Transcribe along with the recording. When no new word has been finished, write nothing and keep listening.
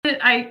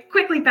I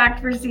quickly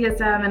packed for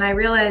CSM, and I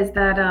realized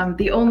that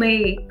the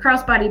only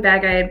crossbody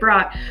bag I had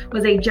brought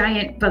was a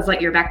giant Buzz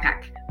Lightyear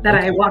backpack that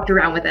I walked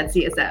around with at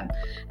CSM.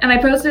 And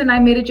I posted and I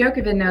made a joke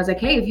of it, and I was like,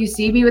 hey, if you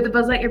see me with the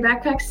Buzz Lightyear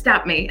backpack,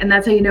 stop me. And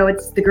that's how you know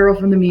it's the girl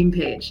from the meme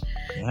page.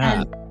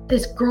 Yeah. And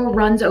this girl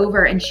runs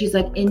over and she's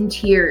like in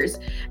tears.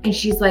 And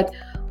she's like,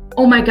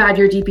 oh my God,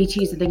 your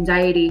DPTs with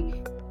anxiety.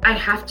 I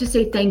have to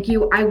say thank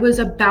you. I was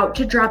about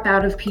to drop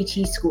out of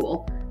PT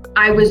school.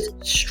 I was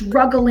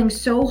struggling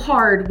so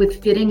hard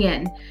with fitting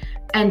in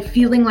and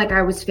feeling like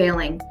I was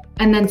failing.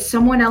 And then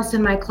someone else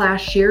in my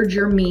class shared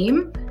your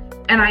meme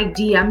and I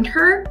DM'd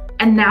her,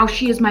 and now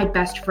she is my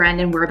best friend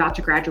and we're about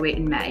to graduate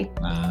in May.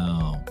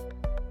 Wow.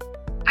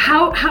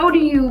 How do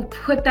you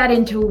put that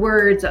into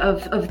words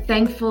of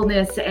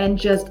thankfulness and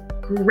just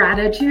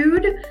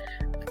gratitude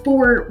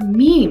for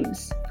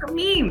memes,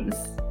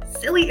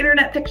 silly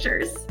internet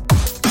pictures?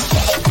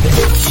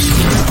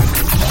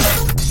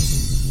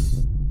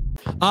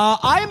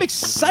 I am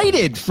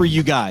excited for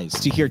you guys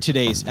to hear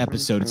today's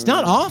episode. It's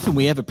not often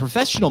we have a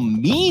professional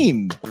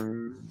meme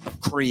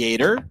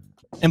creator.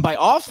 And by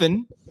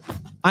often,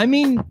 I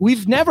mean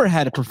we've never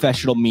had a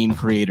professional meme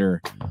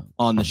creator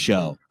on the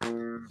show.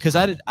 Because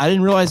I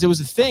didn't realize it was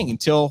a thing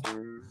until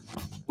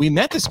we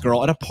met this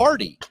girl at a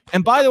party.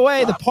 And by the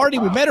way, the party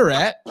we met her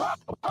at,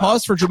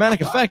 pause for dramatic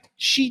effect,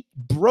 she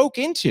broke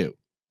into.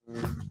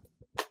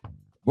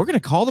 We're going to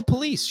call the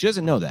police. She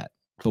doesn't know that.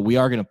 But we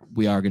are gonna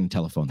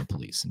telephone the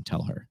police and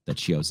tell her that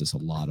she owes us a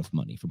lot of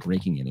money for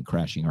breaking in and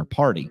crashing our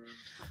party.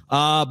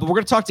 But we're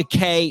gonna talk to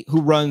Kay,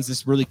 who runs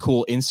this really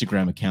cool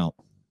Instagram account.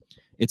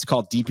 It's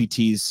called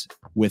DPTs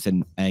with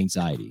an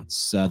Anxiety.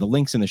 It's, the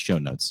link's in the show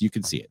notes. You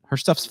can see it. Her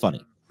stuff's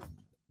funny.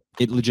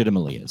 It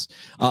legitimately is.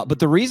 But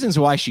the reasons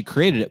why she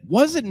created it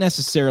wasn't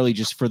necessarily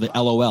just for the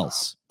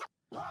LOLs.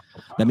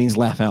 That means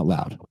laugh out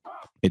loud.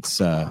 It's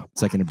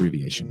like an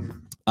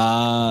abbreviation.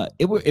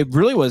 It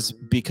really was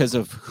because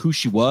of who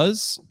she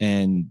was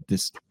and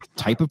this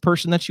type of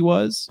person that she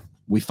was.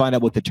 We find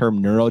out what the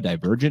term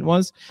neurodivergent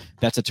was.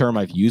 That's a term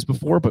I've used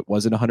before, but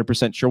wasn't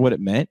 100% sure what it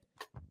meant.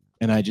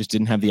 And I just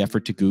didn't have the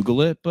effort to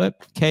Google it,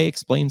 but Kay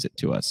explains it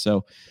to us.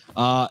 So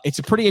it's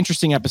a pretty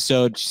interesting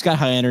episode. She's got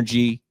high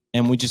energy,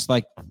 and we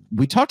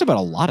talked about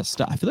a lot of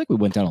stuff. I feel like we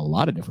went down a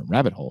lot of different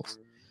rabbit holes.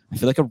 I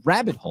feel like a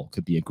rabbit hole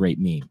could be a great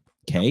meme.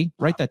 Kay,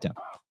 write that down.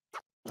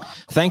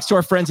 Thanks to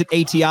our friends at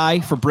ATI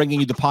for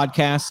bringing you the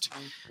podcast.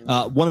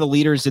 One of the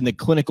leaders in the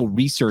clinical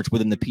research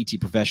within the PT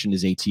profession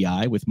is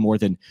ATI, with more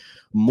than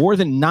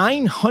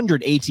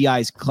 900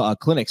 ATI's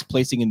clinics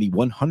placing in the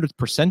 100th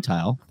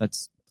percentile.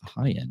 That's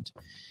high end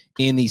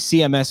in the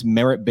CMS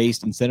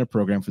merit-based incentive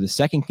program for the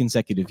second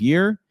consecutive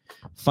year.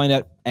 Find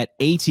out at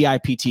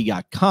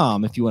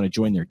atipt.com if you want to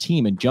join their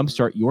team and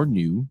jumpstart your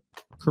new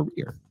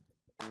career,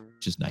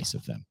 which is nice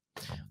of them.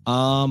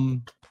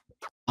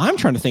 I'm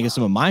trying to think of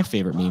some of my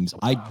favorite memes.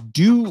 I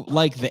do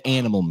like the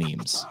animal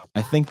memes.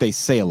 I think they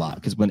say a lot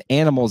because when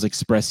animals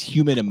express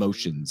human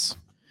emotions,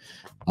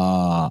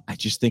 I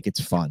just think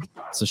it's fun.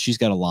 So she's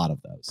got a lot of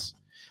those.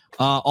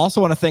 Also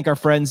want to thank our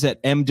friends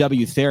at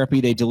MW Therapy.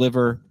 They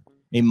deliver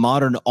a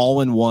modern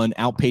all-in-one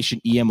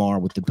outpatient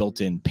EMR with the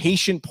built-in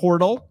patient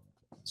portal.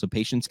 So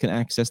patients can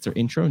access their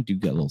intro and do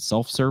get a little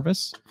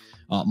self-service.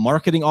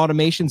 Marketing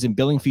automations and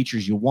billing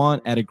features you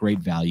want at a great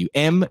value.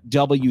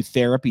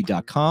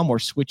 MWtherapy.com, or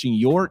switching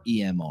your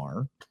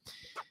EMR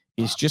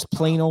is just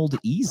plain old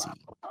easy.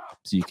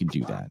 So you can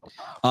do that.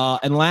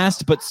 And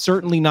last but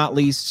certainly not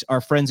least,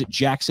 our friends at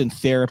Jackson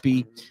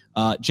Therapy.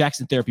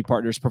 Jackson Therapy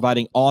Partners,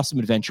 providing awesome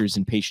adventures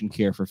in patient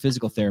care for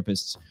physical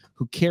therapists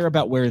who care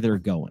about where they're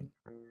going.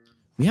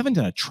 We haven't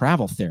done a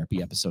travel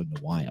therapy episode in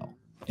a while.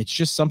 It's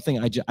just something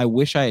I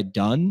wish I had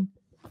done.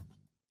 I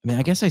mean,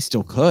 I guess I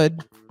still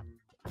could.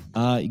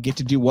 You get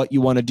to do what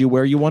you want to do,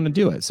 where you want to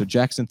do it. So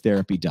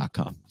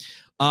jacksontherapy.com.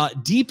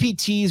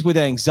 DPTs with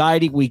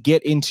anxiety. We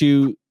get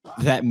into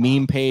that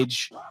meme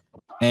page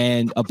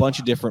and a bunch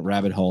of different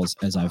rabbit holes,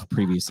 as I've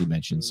previously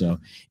mentioned. So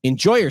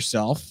enjoy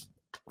yourself.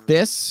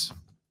 This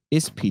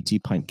is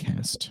PT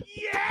Pintcast.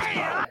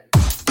 Yeah!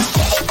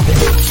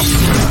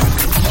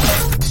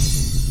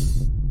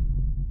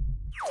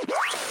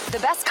 The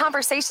best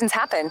conversations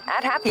happen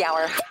at happy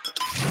hour.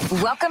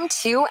 Welcome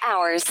to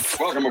ours.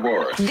 Welcome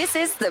aboard. This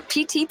is the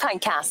PT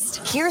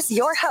Pintcast. Here's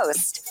your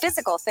host,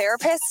 physical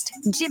therapist,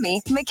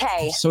 Jimmy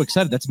McKay. So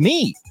excited. That's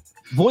me.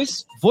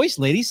 Voice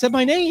lady said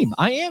my name.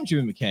 I am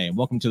Jimmy McKay, and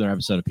welcome to another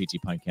episode of PT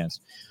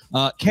Pintcast.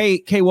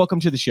 Kay, welcome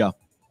to the show.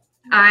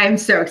 I'm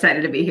so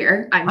excited to be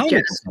here.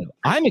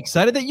 I'm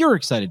excited that you're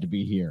excited to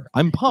be here.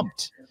 I'm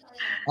pumped.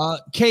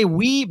 Kay,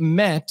 we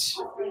met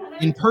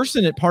in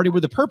person at Party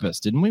with a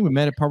Purpose, didn't we? We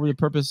met at Party with a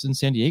Purpose in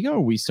San Diego.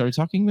 Or we started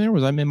talking there.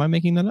 Am I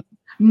making that up?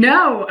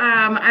 No,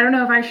 I don't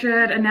know if I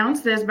should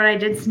announce this, but I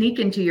did sneak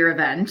into your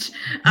event.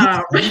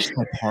 You crashed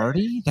my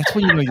party? That's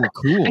when you know you're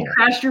cool. I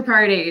crashed your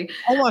party.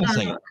 Hold on a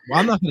second. Well,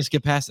 I'm not going to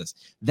skip past this.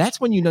 That's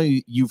when you know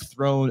you've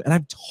thrown, and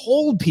I've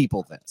told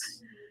people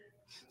this.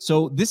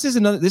 So this is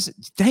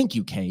thank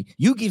you, Kay.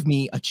 You give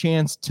me a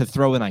chance to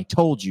throw an I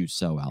told you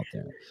so out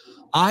there.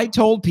 I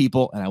told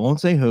people, and I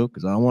won't say who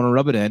because I don't want to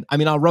rub it in. I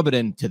mean, I'll rub it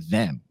in to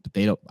them, but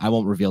they don't. I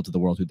won't reveal to the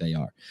world who they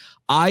are.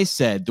 I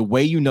said the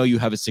way you know you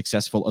have a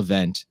successful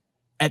event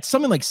at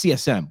something like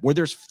CSM, where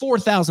there's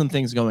 4,000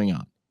 things going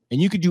on,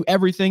 and you could do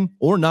everything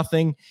or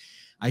nothing.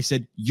 I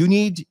said you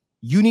need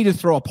to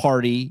throw a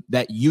party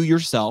that you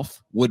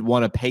yourself would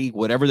want to pay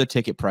whatever the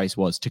ticket price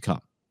was to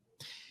come.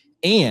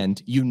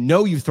 And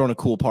you've thrown a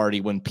cool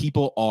party when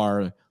people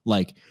are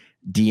like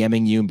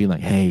DMing you and being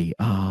like, hey,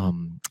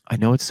 I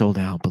know it's sold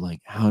out, but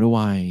like,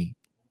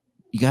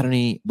 you got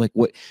any, like,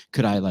 what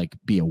could I like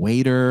be a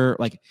waiter?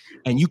 Like,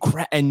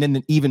 and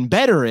then even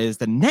better is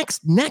the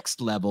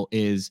next level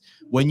is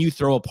when you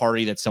throw a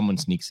party that someone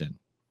sneaks in.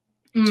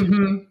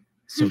 Mm-hmm.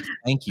 So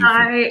thank you.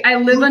 I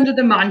live under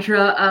the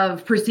mantra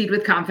of proceed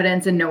with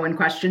confidence and no one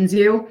questions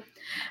you.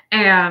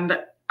 And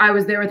I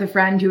was there with a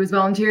friend who was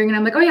volunteering and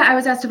I'm like, oh yeah, I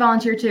was asked to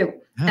volunteer too.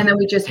 Oh. And then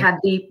we just had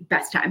the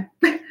best time.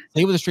 Say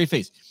it with a straight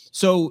face.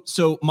 So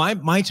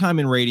my time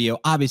in radio,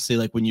 obviously,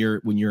 like when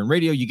you're in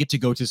radio, you get to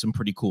go to some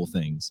pretty cool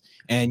things.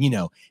 And,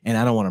 and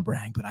I don't want to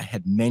brag, but I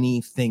had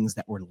many things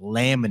that were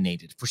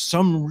laminated for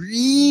some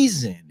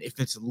reason. If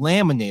it's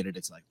laminated,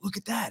 it's like, look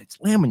at that, it's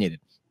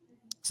laminated.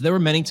 So there were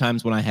many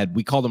times when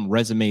we call them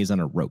resumes on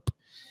a rope.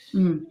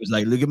 It was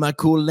like, look at my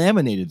cool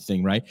laminated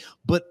thing, right?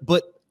 But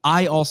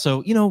I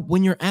also,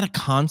 when you're at a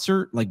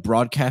concert, like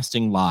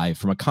broadcasting live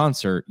from a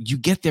concert, you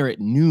get there at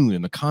noon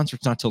and the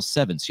concert's not till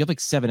 7. So you have like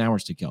 7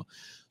 hours to kill.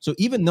 So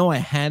even though I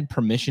had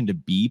permission to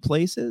be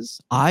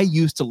places, I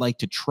used to like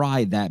to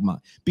try that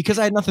much because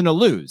I had nothing to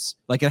lose.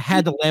 Like I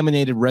had the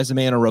laminated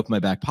resume and a rope in my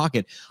back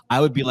pocket.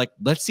 I would be like,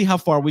 let's see how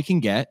far we can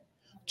get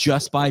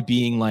just by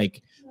being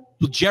like,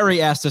 well,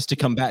 Jerry asked us to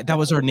come back. That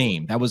was our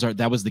name. That was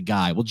the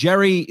guy. Well,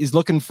 Jerry is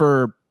looking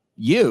for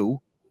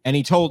you.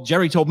 And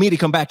Jerry told me to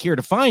come back here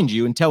to find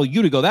you and tell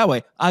you to go that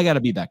way. I got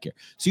to be back here.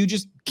 So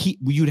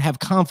you'd have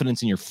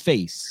confidence in your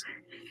face.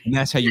 And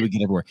that's how you would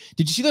get everywhere.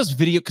 Did you see those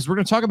videos? Because we're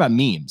going to talk about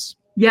memes.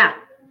 Yeah.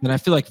 And I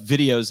feel like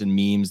videos and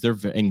memes,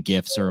 and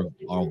GIFs are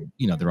all,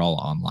 they're all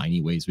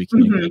online ways we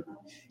communicate. Mm-hmm.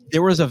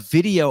 There was a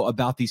video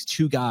about these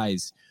two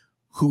guys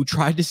who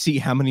tried to see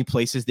how many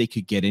places they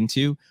could get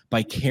into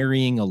by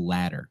carrying a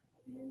ladder.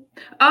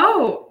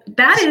 Oh,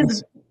 that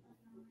is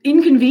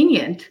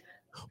inconvenient.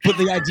 But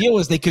the idea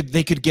was they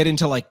could get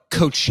into like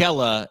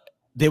Coachella.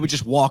 They would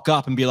just walk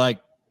up and be like,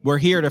 "We're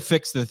here to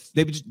fix the."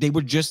 They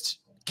were just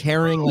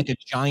carrying like a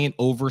giant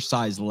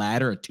oversized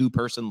ladder, a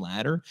 2-person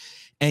ladder,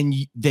 and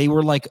they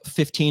were like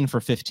 15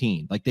 for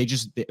 15. Like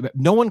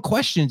no one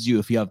questions you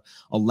if you have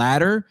a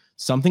ladder,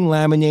 something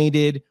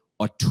laminated,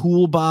 a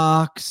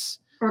toolbox,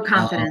 or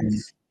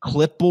confidence.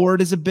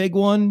 Clipboard is a big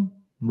one,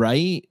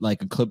 right?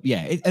 Like a clip,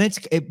 yeah.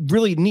 It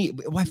really neat.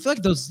 I feel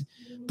like those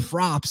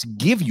props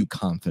give you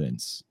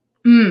confidence.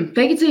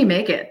 Fake it till you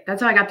make it.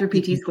 That's how I got through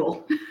PT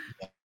school.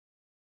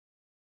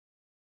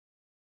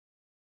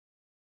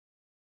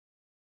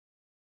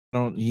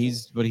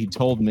 He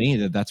told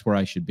me that's where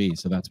I should be.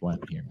 So that's why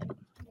I'm here.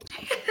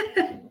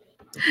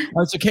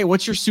 It's okay.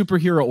 What's your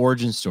superhero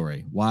origin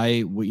story?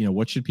 Why,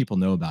 what should people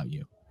know about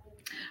you?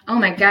 Oh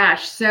my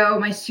gosh. So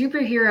my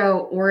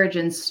superhero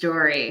origin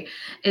story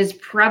is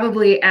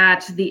probably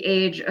at the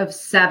age of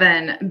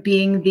 7,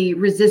 being the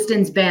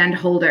resistance band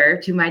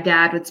holder to my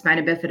dad with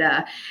spina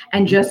bifida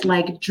and just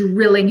like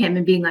drilling him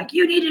and being like,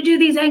 you need to do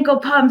these ankle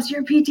pumps.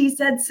 Your PT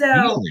said so.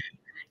 Really?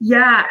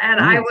 Yeah.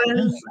 And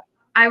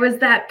I was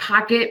that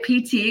pocket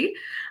PT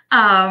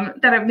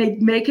that I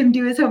make him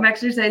do his home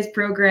exercise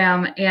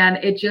program. And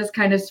it just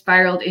kind of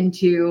spiraled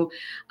into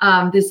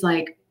this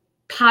like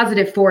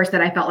positive force that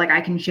I felt like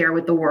I can share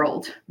with the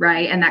world,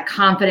 right? And that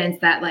confidence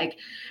that like,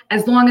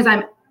 as long as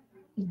I'm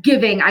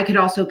giving, I could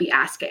also be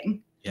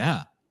asking.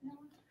 Yeah.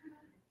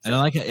 And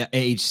I like at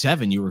age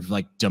 7, you were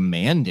like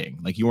demanding,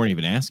 like you weren't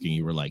even asking.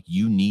 You were like,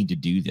 you need to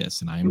do this.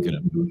 And I'm going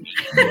to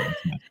make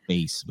my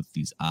face with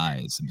these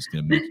eyes. I'm just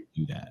going to make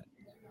you do that.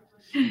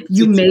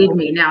 You made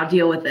me, now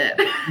deal with it.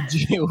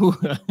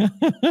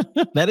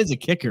 That is a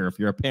kicker if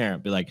you're a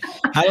parent. Be like,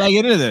 how did I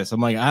get into this? I'm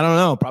like, I don't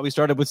know. Probably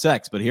started with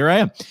sex, but here I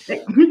am.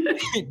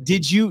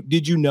 Did you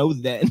know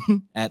then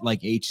at like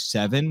age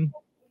 7?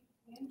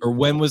 Or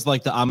when was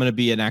like I'm going to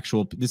be an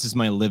actual, this is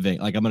my living.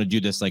 Like I'm going to do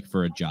this like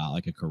for a job,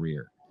 like a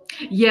career.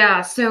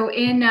 Yeah. So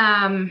in,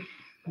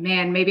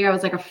 maybe I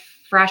was like a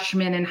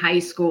freshman in high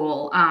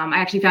school. I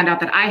actually found out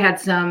that I had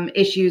some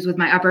issues with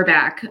my upper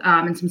back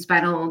and some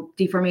spinal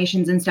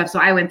deformations and stuff. So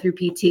I went through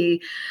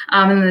PT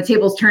and then the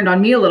tables turned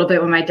on me a little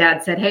bit when my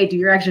dad said, hey, do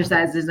your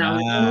exercises. And I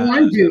was like, I don't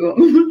want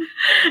to.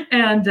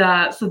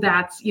 And so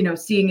that's,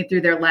 seeing it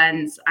through their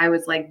lens, I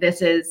was like,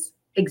 this is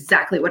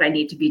exactly what I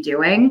need to be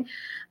doing.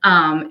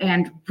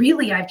 And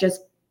really, I've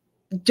just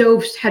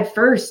dove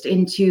headfirst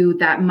into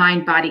that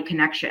mind-body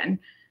connection.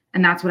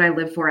 And that's what I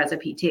live for as a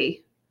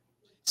PT.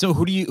 So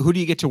who do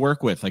you get to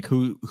work with? Like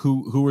who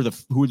are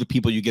the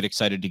people you get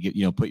excited to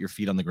get, put your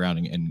feet on the ground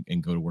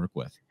and go to work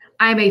with?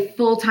 I'm a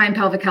full-time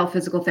pelvic health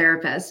physical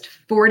therapist.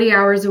 40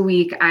 hours a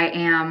week, I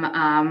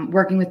am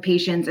working with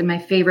patients, and my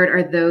favorite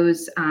are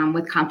those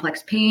with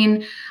complex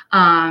pain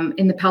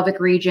in the pelvic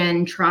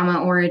region,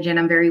 trauma origin.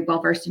 I'm very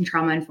well-versed in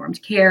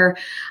trauma-informed care.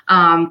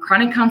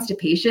 Chronic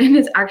constipation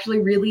is actually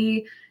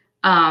really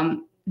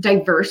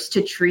diverse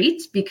to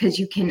treat because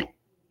you can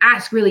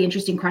ask really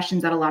interesting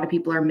questions that a lot of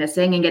people are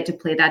missing and get to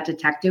play that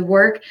detective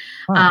work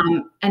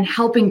and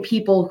helping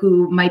people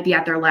who might be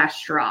at their last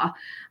straw.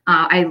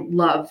 I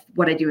love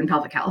what I do in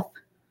pelvic health.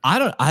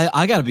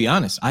 I gotta be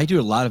honest. I do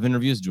a lot of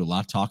interviews, do a lot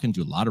of talking,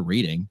 do a lot of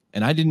reading.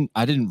 And I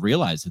didn't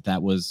realize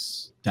that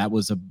was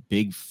a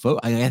big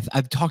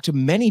I've talked to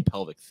many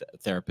pelvic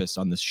therapists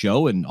on this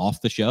show and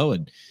off the show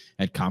and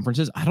at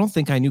conferences. I don't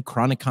think I knew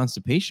chronic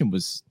constipation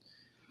was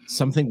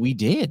something we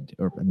did,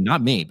 or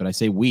not me, but I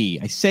say we,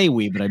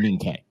 but I mean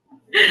Kay.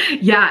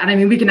 Yeah. And I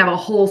mean, we can have a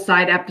whole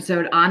side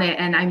episode on it.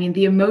 And I mean,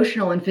 the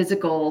emotional and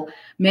physical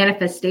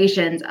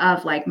manifestations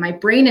of like my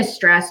brain is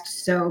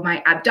stressed, so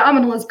my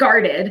abdominal is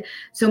guarded,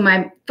 so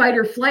my fight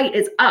or flight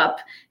is up,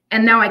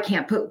 and now I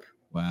can't poop.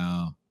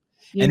 Wow.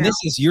 This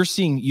is, you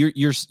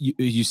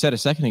said a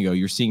second ago,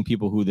 you're seeing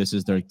people who this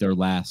is their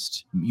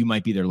last, you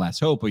might be their last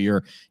hope, or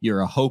you're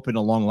a hope in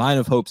a long line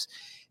of hopes.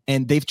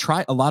 And they've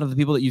tried, a lot of the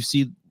people that you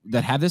see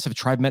that have this have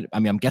tried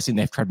I'm guessing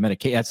they've tried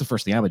medication. That's the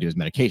first thing I would do is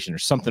medication or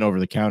something over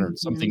the counter,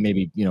 something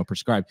maybe,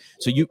 prescribed.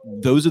 So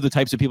those are the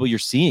types of people you're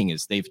seeing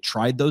is they've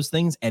tried those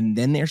things and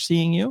then they're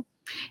seeing you.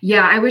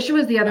 Yeah, I wish it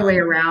was the other way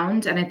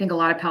around. And I think a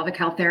lot of pelvic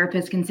health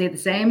therapists can say the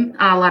same,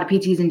 a lot of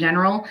PTs in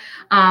general,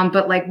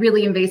 but like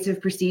really invasive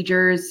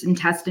procedures,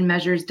 intestine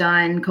measures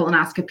done,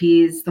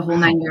 colonoscopies, the whole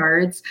 9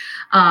 yards.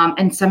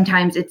 And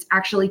sometimes it's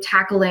actually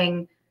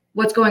tackling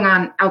what's going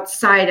on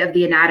outside of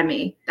the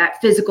anatomy, that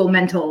physical,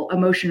 mental,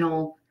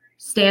 emotional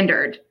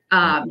standard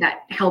that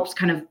helps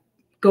kind of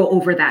go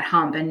over that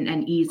hump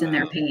and ease in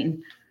their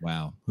pain.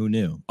 Wow. Who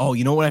knew? Oh,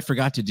 you know what I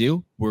forgot to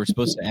do? We're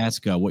supposed to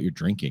ask what you're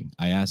drinking.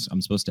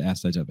 I'm supposed to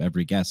ask that of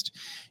every guest.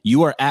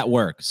 You are at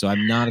work, so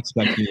I'm not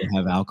expecting you to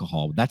have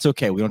alcohol. That's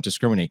okay. We don't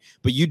discriminate.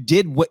 But you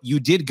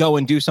did go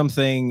and do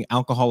something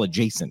alcohol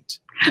adjacent.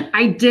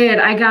 I did.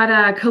 I got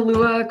a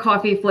Kahlua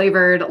coffee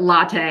flavored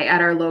latte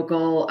at our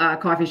local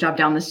coffee shop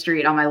down the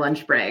street on my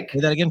lunch break. Say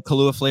that again.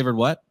 Kahlua flavored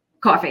what?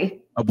 Coffee.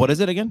 What is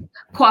it again?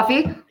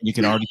 Coffee. You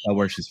can already tell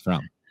where she's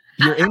from.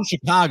 You're in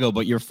Chicago,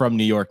 but you're from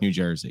New York, New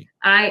Jersey.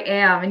 I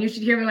am. And you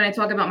should hear me when I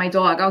talk about my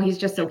dog. Oh, he's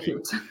just so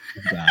cute.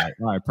 Got it.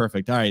 All right,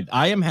 perfect. All right.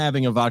 I am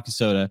having a vodka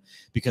soda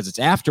because it's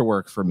after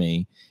work for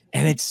me.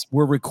 And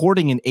we're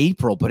recording in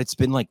April, but it's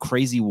been like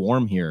crazy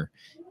warm here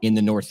in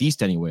the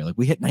Northeast anyway. Like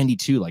we hit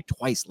 92 like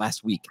twice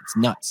last week. It's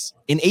nuts.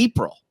 In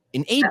April.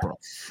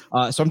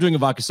 So I'm doing a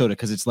vodka soda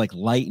because it's like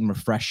light and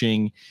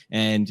refreshing,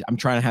 and I'm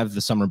trying to have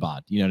the summer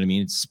bod. You know what I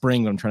mean? It's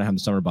spring, but I'm trying to have the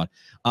summer bod.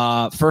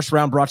 First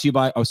round brought to you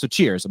by, so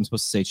cheers. I'm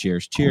supposed to say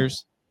cheers.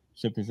 Cheers.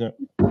 Sip this up.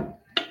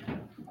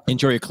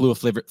 Enjoy your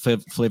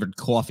Kahlua flavored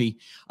coffee.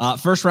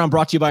 First round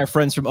brought to you by our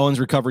friends from Owens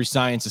Recovery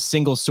Science, a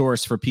single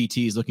source for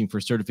PTs looking for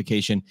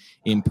certification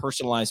in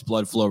personalized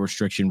blood flow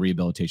restriction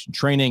rehabilitation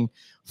training.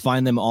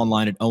 Find them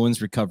online at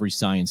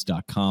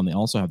owensrecoveryscience.com. They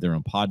also have their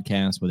own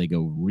podcast where they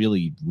go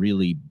really,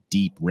 really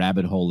deep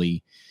rabbit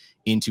hole-y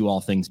into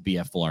all things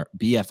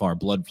BFR,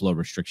 blood flow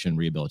restriction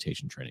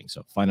rehabilitation training.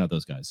 So find out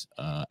those guys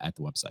at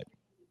the website.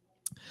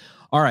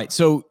 All right.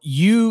 So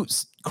you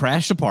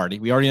crashed a party.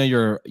 We already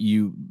know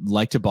you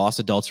like to boss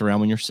adults around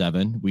when you're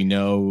 7. We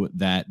know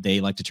that they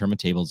like to turn the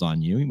tables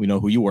on you. We know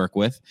who you work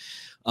with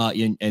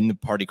in the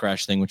party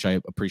crash thing, which I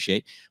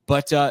appreciate.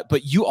 But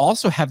you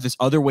also have this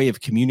other way of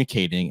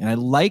communicating. And I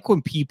like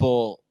when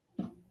people,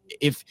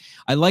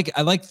 I like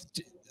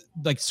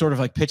sort of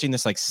like pitching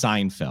this like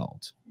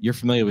Seinfeld. You're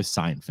familiar with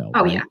Seinfeld.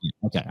 Oh, right? yeah.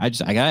 Okay. I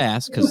got to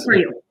ask because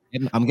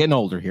I'm getting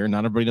older here.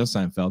 Not everybody knows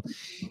Seinfeld.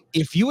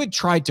 If you had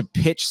tried to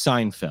pitch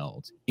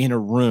Seinfeld in a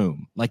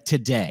room like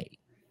today,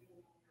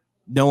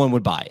 no one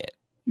would buy it,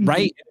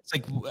 right? It's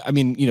like, I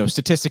mean,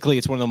 statistically,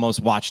 it's one of the most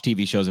watched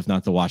TV shows, if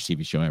not the watched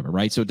TV show ever,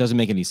 right? So it doesn't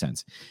make any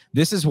sense.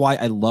 This is why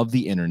I love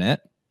the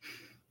internet,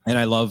 and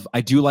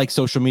I do like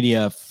social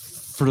media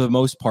for the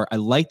most part. I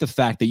like the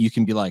fact that you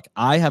can be like,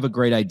 I have a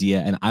great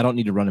idea, and I don't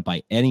need to run it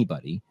by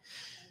anybody.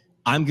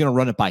 I'm going to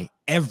run it by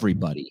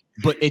everybody,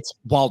 but it's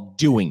while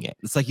doing it.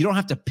 It's like you don't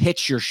have to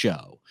pitch your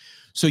show.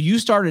 So you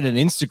started an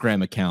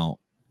Instagram account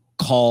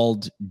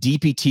called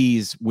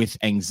DPTs with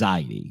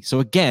Anxiety.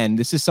 So again,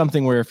 this is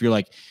something where if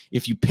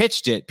you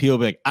pitched it, people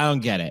would be like, I don't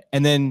get it.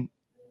 And then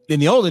in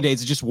the olden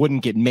days, it just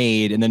wouldn't get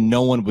made and then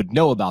no one would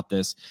know about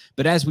this.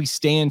 But as we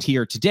stand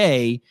here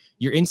today,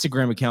 your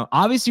Instagram account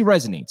obviously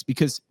resonates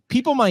because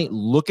people might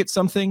look at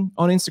something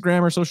on Instagram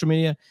or social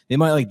media. They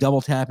might like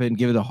double tap it and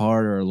give it a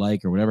heart or a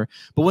like or whatever.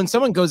 But when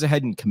someone goes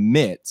ahead and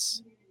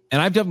commits,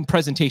 and I've done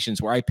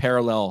presentations where I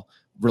parallel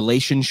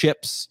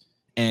relationships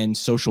and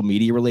social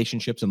media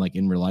relationships and like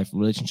in real life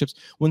relationships,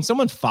 when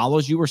someone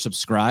follows you or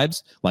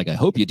subscribes, like I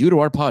hope you do to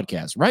our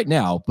podcast right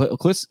now, but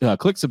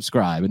click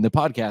subscribe in the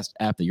podcast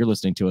app that you're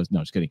listening to us.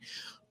 No, just kidding.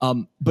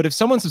 But if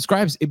someone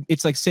subscribes,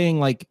 it's like saying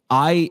like,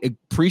 I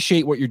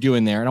appreciate what you're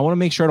doing there and I want to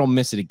make sure I don't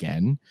miss it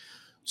again.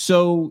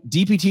 So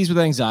DPTs with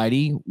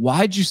Anxiety,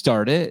 why'd you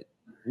start it?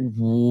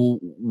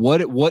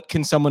 What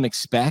can someone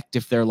expect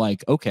if they're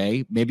like,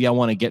 okay, maybe I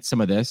want to get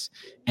some of this,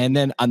 and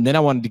then I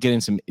wanted to get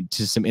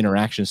into some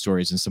interaction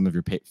stories and some of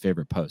your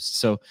favorite posts.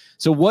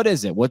 So what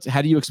is it?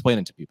 How do you explain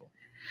it to people?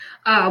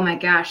 Oh my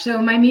gosh! So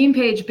my meme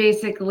page,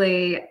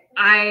 basically,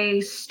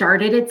 I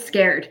started it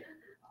scared.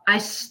 I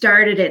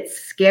started it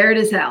scared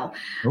as hell.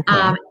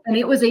 Okay. And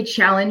it was a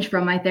challenge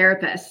from my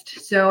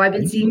therapist. So I've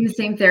been seeing the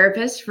same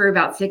therapist for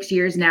about 6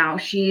 years now.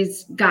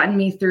 She's gotten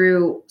me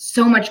through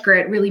so much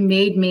grit, really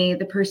made me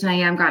the person I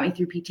am, got me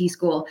through PT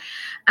school.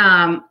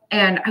 And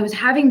I was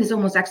having this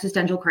almost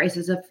existential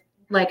crisis of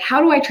like,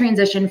 how do I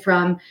transition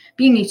from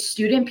being a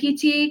student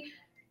PT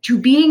to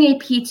being a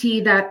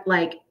PT that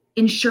like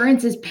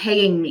insurance is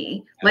paying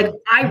me? Like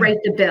I write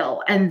the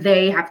bill and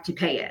they have to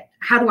pay it.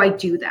 How do I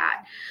do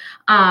that?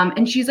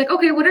 And she's like,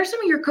 okay, what are some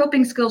of your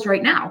coping skills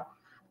right now?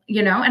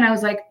 You know? And I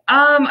was like,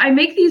 I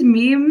make these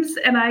memes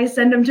and I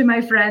send them to my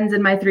friends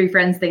and my 3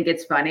 friends think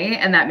it's funny.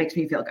 And that makes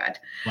me feel good.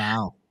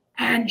 Wow.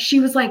 And she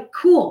was like,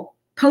 cool,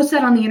 post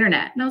that on the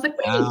internet. And I was like,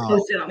 what do you mean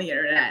post it on the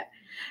internet?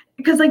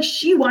 Because like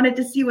she wanted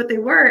to see what they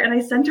were. And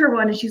I sent her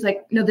one and she's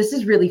like, no, this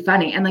is really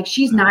funny. And like,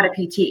 she's not a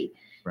PT.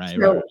 Right.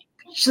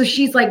 So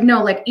she's like,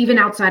 no, like even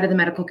outside of the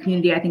medical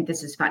community, I think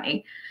this is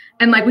funny.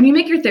 And like when you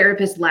make your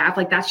therapist laugh,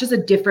 like that's just a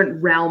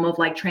different realm of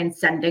like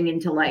transcending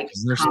into like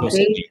they're supposed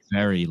to be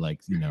very like,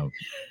 you know,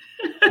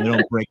 they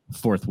don't break the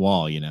fourth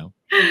wall, you know.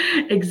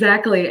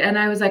 Exactly. And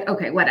I was like,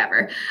 okay,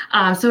 whatever.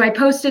 So I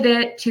posted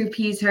it to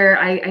appease her.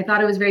 I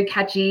thought it was very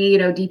catchy. You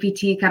know,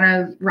 DPT kind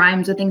of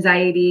rhymes with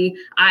anxiety.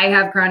 I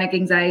have chronic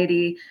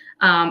anxiety.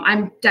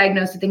 I'm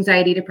diagnosed with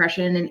anxiety,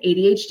 depression, and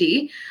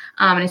ADHD.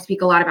 And I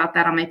speak a lot about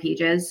that on my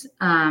pages.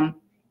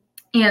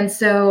 And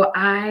so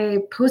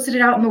I posted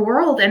it out in the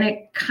world and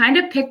it kind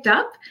of picked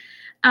up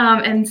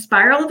and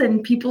spiraled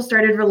and people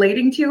started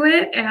relating to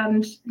it.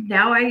 And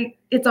now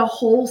it's a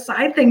whole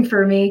side thing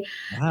for me.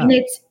 Wow.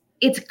 And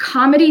it's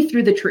comedy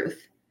through the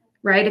truth,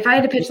 right? If I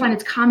had a pitch line,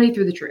 it's comedy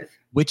through the truth.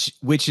 Which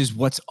is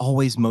what's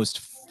always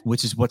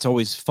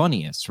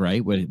funniest,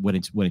 right? When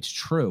it's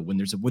true, when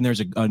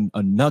there's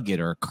a nugget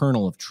or a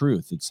kernel of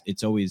truth,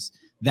 it's always.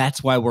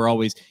 That's why we're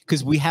always,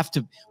 because we have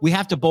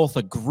to both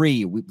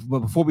agree.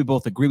 But before we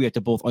both agree, we have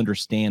to both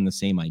understand the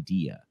same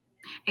idea.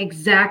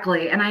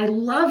 Exactly. And I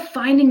love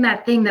finding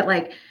that thing that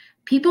like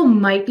people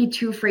might be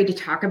too afraid to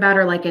talk about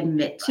or like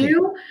admit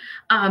to,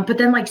 but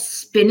then like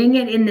spinning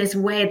it in this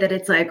way that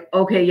it's like,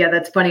 okay, yeah,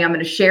 that's funny. I'm going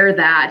to share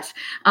that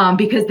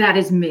because that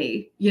is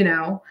me, you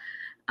know,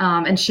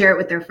 and share it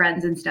with their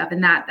friends and stuff.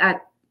 And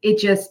that it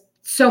just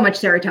so much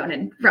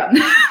serotonin from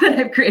that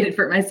I've created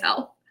for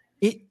myself.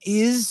 It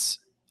is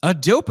a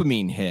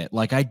dopamine hit.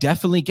 Like I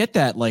definitely get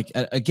that. Like,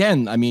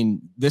 again, I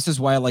mean, this is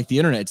why I like the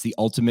internet. It's the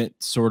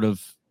ultimate sort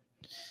of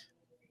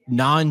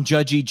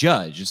non-judgy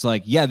judge. It's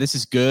like, yeah, this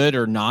is good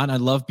or not. I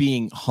love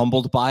being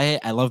humbled by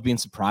it. I love being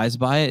surprised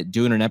by it.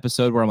 Doing an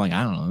episode where I'm like,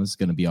 I don't know, this is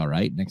going to be all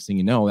right. Next thing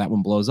you know, that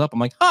one blows up. I'm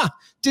like,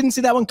 didn't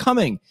see that one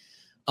coming.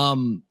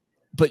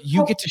 But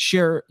you get to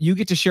share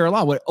a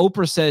lot. What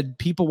Oprah said,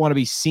 people want to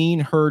be seen,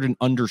 heard, and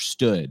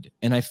understood.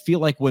 And I feel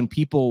like when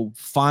people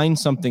find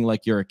something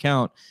like your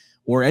account,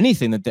 or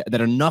anything that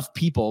enough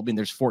people, I mean,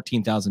 there's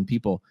 14,000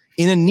 people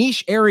in a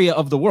niche area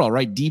of the world,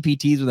 right?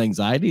 DPTs with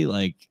anxiety,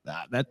 like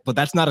that, but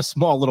that's not a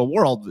small little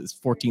world. There's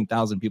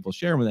 14,000 people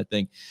sharing with that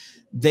thing.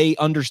 They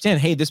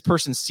understand, hey, this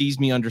person sees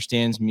me,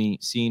 understands me,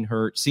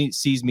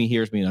 sees me,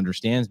 hears me, and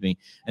understands me.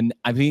 And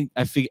I think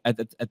at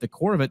the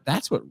core of it,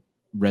 that's what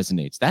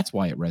resonates. That's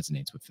why it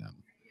resonates with them.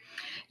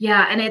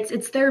 Yeah. And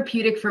it's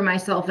therapeutic for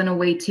myself in a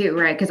way too,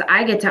 right? Because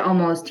I get to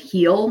almost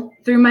heal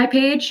through my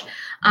page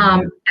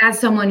as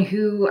someone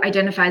who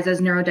identifies as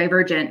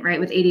neurodivergent, right?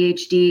 With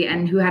ADHD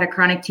and who had a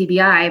chronic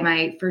TBI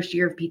my first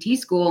year of PT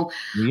school.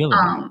 Really?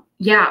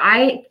 Yeah,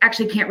 I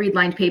actually can't read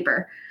lined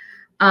paper.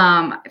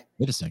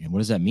 Wait a second. What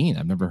does that mean?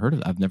 I've never heard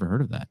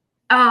of that.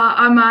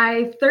 On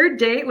my 3rd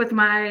date with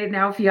my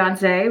now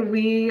fiance,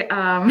 we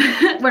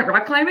went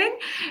rock climbing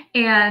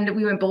and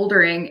we went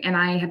bouldering, and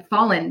I had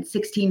fallen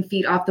 16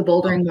 feet off the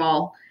bouldering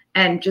wall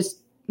and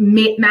just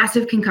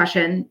massive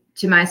concussion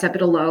to my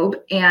occipital lobe.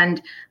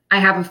 And I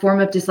have a form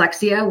of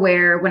dyslexia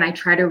where when I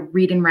try to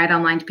read and write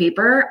on lined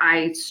paper,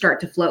 I start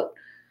to float.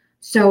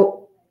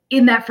 So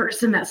in that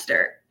first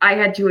semester, I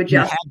had to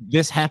adjust.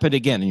 This happened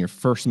again in your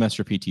first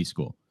semester PT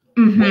school.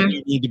 Mm-hmm.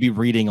 You need to be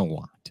reading a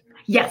lot.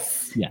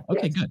 Yes. Yeah.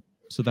 Okay, good.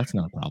 So that's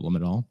not a problem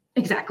at all.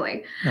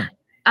 Exactly.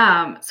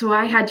 Yeah. So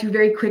I had to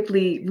very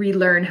quickly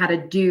relearn how to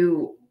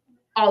do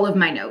all of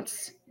my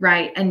notes,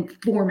 right? And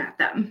format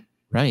them.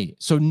 Right.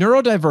 So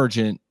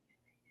neurodivergent,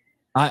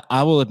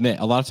 I will admit,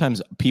 a lot of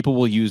times people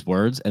will use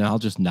words and I'll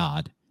just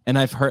nod. And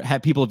I've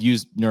had people have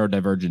used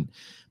neurodivergent,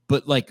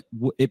 but like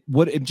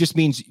it just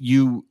means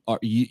your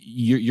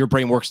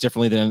brain works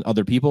differently than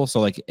other people.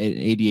 So like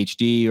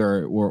ADHD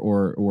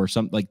or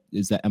something like,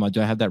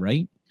 do I have that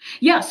right?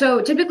 Yeah,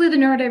 so typically the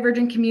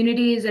neurodivergent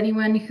community is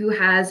anyone who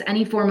has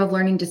any form of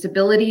learning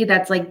disability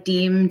that's like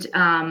deemed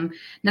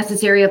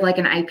necessary of like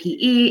an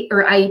IPE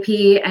or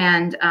IEP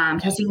and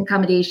testing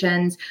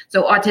accommodations.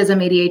 So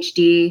autism,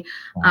 ADHD,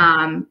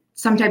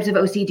 some types of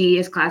OCD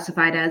is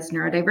classified as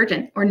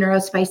neurodivergent or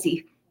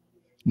neurospicy.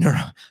 I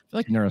feel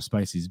like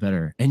neurospicy is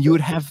better. And you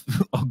would have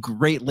a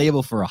great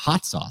label for a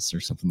hot sauce or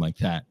something like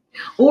that.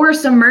 Or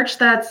some merch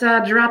that's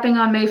dropping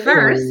on May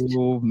 1st.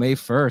 Oh, May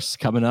 1st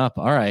coming up.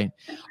 All right.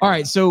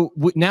 So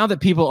now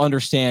that people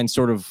understand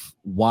sort of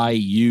why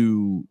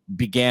you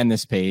began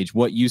this page,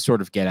 what you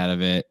sort of get out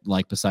of it,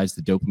 like besides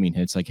the dopamine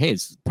hits, like, hey,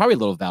 it's probably a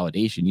little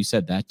validation. You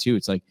said that too.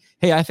 It's like,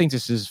 hey, I think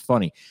this is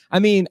funny. I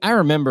mean, I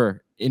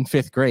remember in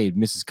 5th grade,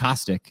 Mrs.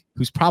 Kostick,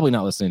 who's probably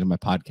not listening to my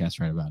podcast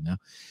right about now,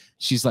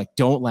 she's like,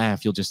 don't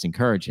laugh. You'll just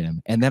encourage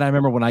him. And then I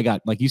remember when I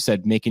got, like you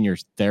said, making your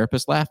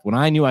therapist laugh, when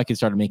I knew I could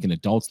start making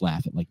adults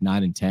laugh at like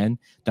 9 and 10,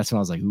 that's when I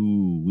was like,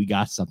 ooh, we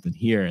got something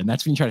here. And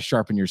that's when you try to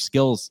sharpen your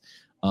skills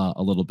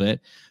a little bit.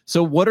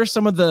 So what are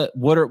some of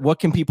what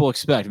can people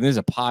expect? And this is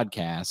a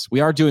podcast. We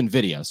are doing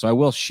video. So I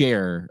will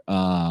share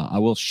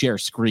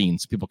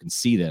screens so people can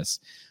see this.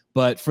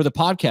 But for the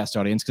podcast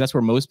audience, because that's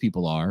where most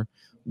people are,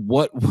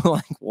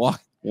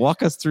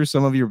 walk us through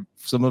some of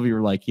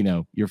your like,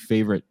 your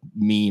favorite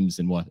memes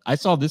and what. I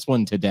saw this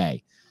one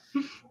today.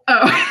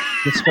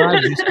 Oh.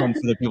 Describe this one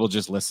for the people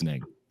just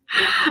listening.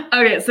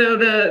 Okay, so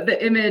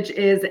the image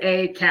is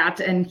a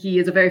cat, and he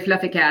is a very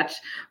fluffy cat,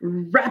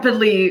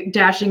 rapidly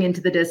dashing into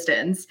the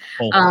distance.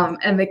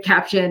 And the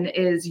caption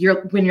is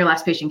when your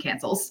last patient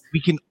cancels.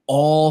 We can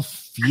all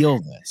feel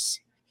this.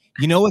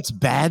 You know what's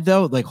bad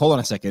though? Like, hold on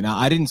a second. Now,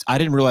 I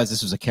didn't realize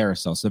this was a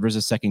carousel. So there's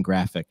a second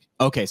graphic.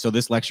 Okay, so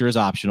this lecture is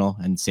optional,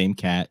 and same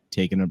cat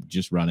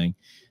just running.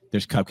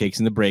 There's cupcakes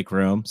in the break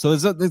room. So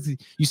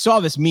you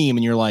saw this meme,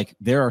 and you're like,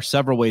 there are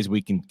several ways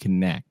we can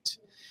connect.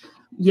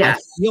 Yes.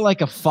 I feel like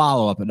a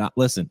follow-up, and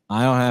listen,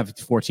 I don't have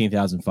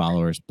 14,000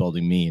 followers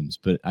building memes,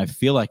 but I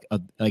feel like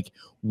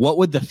what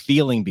would the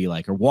feeling be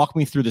like? Or walk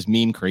me through this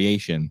meme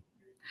creation.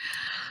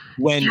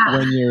 When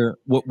you're,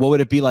 what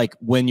would it be like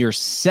when your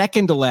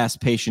second to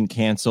last patient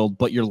canceled,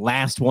 but your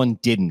last one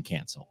didn't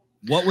cancel?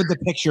 What would the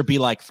picture be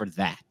like for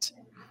that?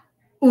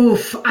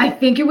 Oof, I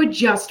think it would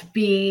just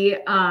be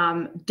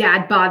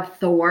Dad Bod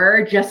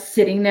Thor just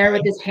sitting there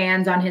with his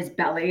hands on his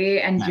belly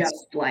and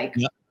just like,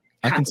 yep,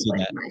 I can see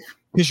that.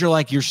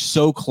 Because you're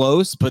so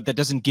close, but that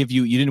doesn't give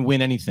you didn't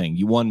win anything.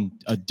 You won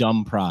a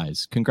dumb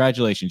prize.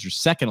 Congratulations. Your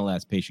second to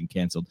last patient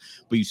canceled,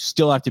 but you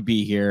still have to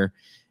be here.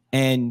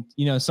 And,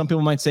 some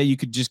people might say you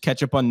could just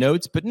catch up on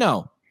notes, but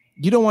no,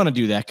 you don't want to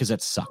do that because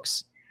that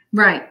sucks.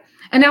 Right.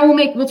 And now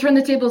we'll turn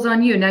the tables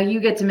on you. Now you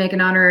get to make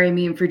an honorary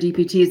meme for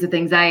DPTs with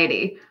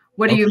anxiety.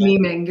 What are you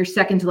memeing? Your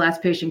second to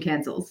last patient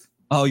cancels.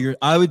 Oh,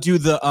 I would do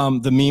the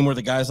meme where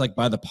the guy's like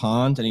by the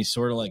pond and he's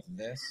sort of like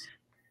this.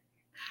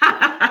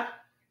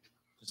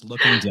 Just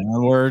looking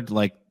downward,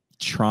 like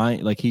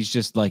trying, like he's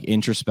just like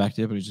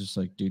introspective, but he's just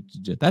like, dude,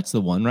 that's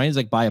the one, right? He's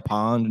like by a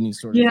pond and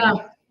he's sort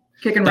of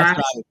kicking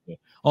rocks.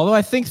 Although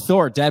I think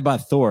Dad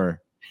Bod Thor,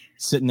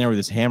 sitting there with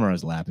his hammer on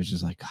his lap, is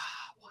just like,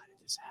 why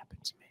did this happen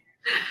to me?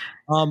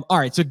 All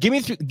right, so give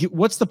me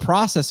what's the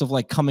process of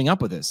like coming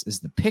up with this? Is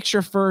the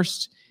picture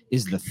first?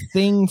 Is the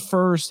thing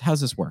first?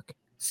 How's this work?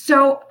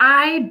 So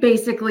I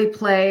basically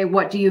play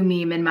What Do You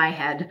Meme in my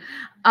head.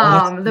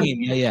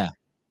 Yeah.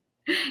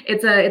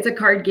 It's a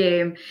card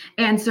game.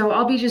 And so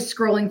I'll be just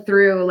scrolling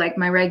through like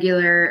my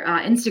regular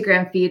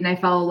Instagram feed, and I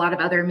follow a lot of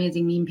other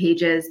amazing meme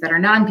pages that are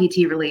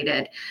non-PT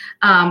related.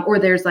 Or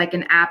there's like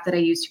an app that I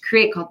use to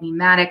create called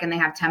Mematic, and they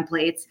have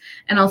templates,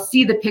 and I'll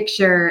see the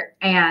picture,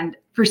 and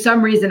for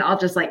some reason I'll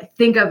just like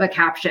think of a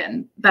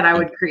caption that I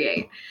would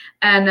create.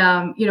 And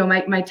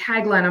my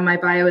tagline on my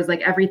bio is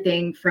like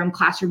everything from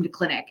classroom to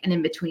clinic and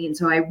in between.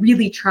 So I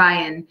really try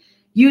and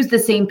use the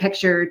same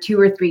picture 2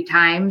 or 3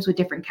 times with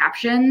different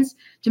captions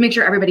to make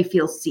sure everybody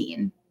feels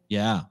seen.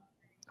 Yeah.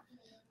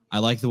 I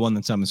like the one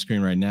that's on the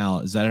screen right now.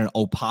 Is that an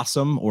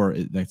opossum, or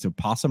that's a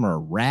possum or a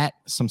rat?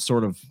 Some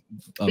sort of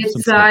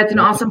it's an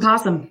awesome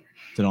possum.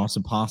 It's an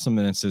awesome possum.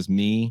 And it says,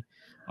 me,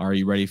 are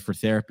you ready for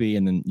therapy?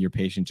 And then your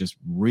patient just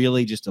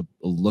really just a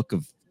look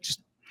of just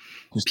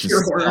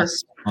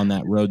disgust on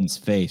that rodent's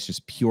face,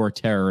 just pure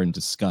terror and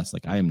disgust.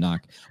 Like, I am not.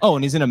 Oh,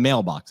 and he's in a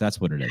mailbox.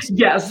 That's what it is.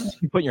 Yes.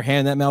 You put your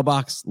hand in that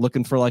mailbox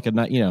looking for like a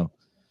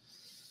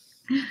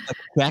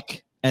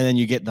check, and then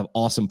you get the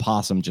awesome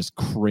possum just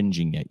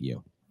cringing at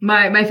you.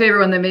 My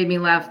favorite one that made me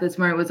laugh this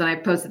morning was when I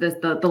posted this,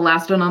 the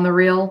last one on the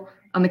reel,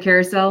 on the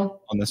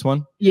carousel. On this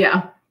one?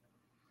 Yeah.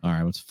 All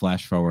right, let's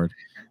flash forward.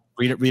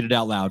 Read it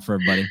out loud for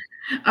everybody.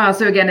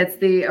 So again, it's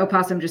the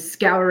opossum just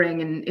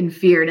scouring in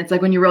fear. And it's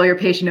like when you roll your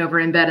patient over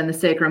in bed and the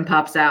sacrum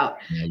pops out.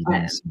 Yeah, you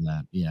don't see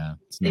that. Yeah.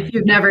 If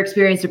you've never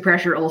experienced a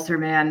pressure ulcer,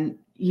 man,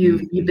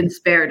 you've been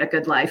spared a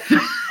good life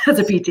as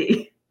a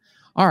PT.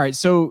 All right.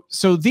 So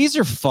these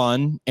are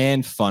fun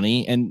and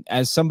funny. And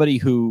as somebody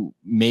who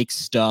makes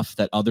stuff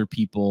that other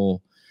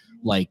people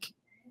like,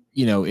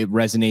 it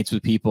resonates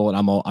with people,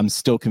 and I'm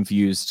still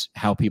confused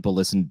how people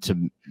listen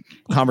to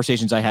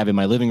conversations I have in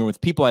my living room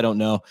with people I don't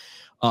know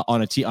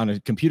on a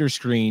computer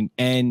screen.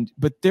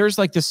 But there's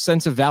like this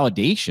sense of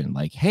validation,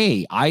 like,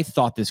 hey, I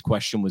thought this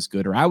question was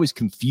good, or I was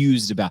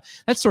confused about.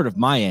 That's sort of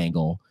my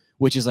angle,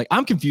 which is like,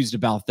 I'm confused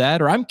about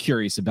that, or I'm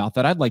curious about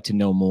that. I'd like to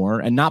know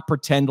more, and not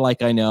pretend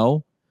like I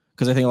know.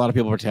 Because I think a lot of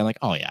people pretend like,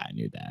 oh yeah, I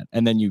knew that.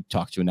 And then you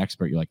talk to an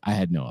expert, you're like, I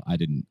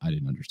didn't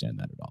understand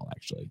that at all,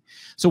 actually.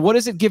 So what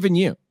has it given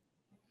you?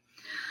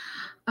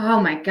 Oh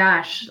my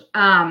gosh.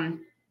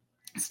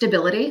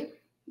 Stability,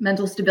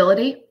 mental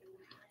stability.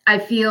 I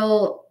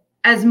feel,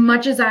 as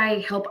much as I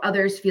help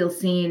others feel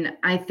seen,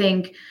 I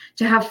think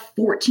to have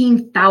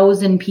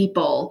 14,000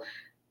 people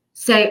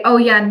say, oh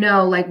yeah,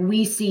 no, like,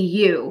 we see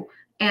you.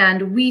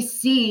 And we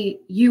see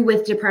you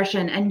with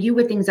depression, and you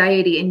with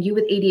anxiety, and you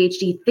with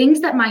ADHD,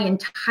 things that my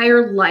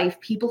entire life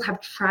people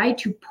have tried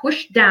to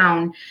push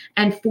down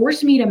and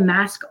force me to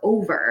mask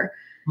over.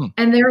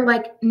 And they're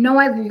like, no,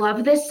 I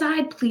love this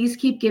side. Please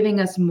keep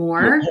giving us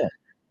more. Yeah.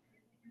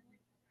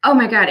 Oh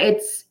my God,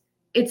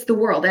 it's the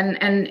world.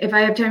 And if I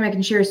have time, I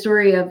can share a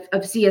story of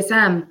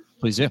CSM.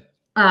 Please do.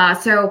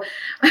 So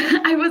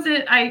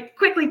I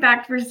quickly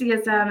packed for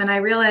CSM, and I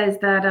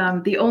realized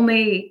that the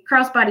only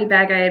crossbody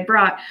bag I had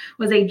brought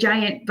was a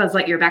giant Buzz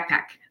Lightyear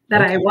backpack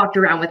that I walked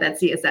around with at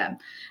CSM.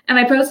 And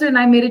I posted, and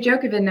I made a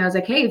joke of it, and I was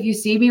like, hey, if you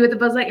see me with a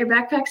Buzz Lightyear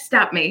backpack,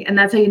 stop me. And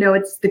that's how you know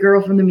it's the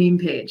girl from the meme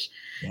page.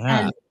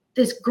 Yeah. And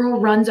this girl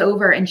runs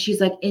over, and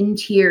she's like in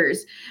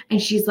tears,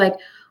 and she's like,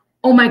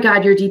 oh my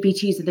God, your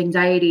DPTs with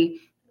anxiety.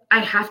 I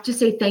have to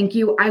say thank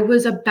you. I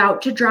was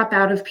about to drop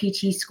out of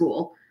PT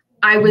school.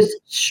 I was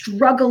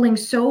struggling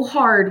so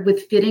hard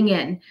with fitting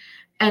in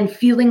and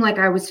feeling like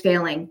I was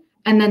failing.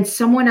 And then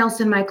someone else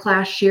in my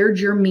class shared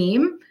your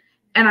meme,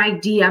 and I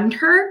DM'd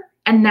her,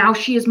 and now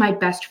she is my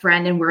best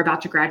friend, and we're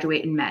about to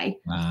graduate in May.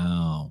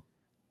 Wow.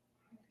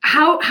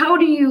 How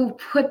do you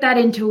put that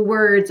into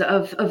words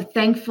of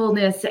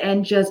thankfulness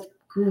and just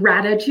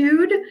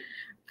gratitude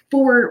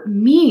for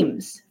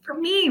memes,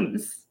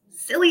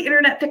 silly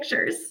internet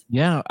pictures?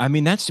 Yeah. I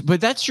mean,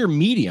 that's your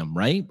medium,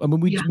 right? I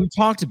mean, we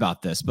talked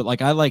about this, but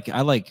like, I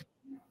like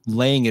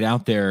laying it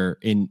out there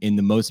in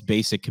the most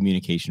basic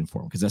communication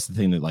form, because that's the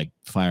thing that like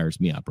fires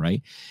me up,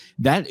 right?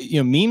 That,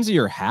 memes are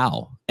your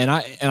how. And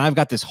I've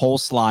got this whole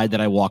slide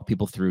that I walk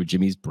people through,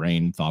 Jimmy's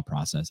brain thought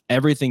process.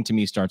 Everything to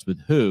me starts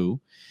with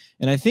who.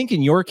 And I think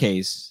in your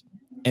case,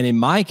 and in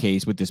my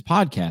case with this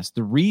podcast,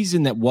 the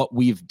reason that what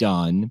we've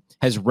done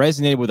has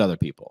resonated with other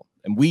people,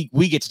 and we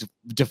get to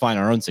define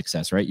our own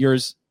success, right?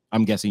 Yours,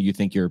 I'm guessing you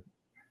think your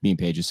meme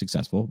page is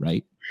successful,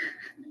 right?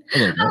 A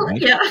little bit,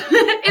 right? Yeah.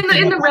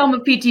 in the realm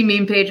of PT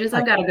meme pages,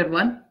 I've got a good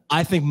one.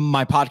 I think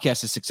my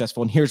podcast is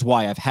successful, and here's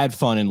why. I've had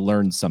fun and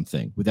learned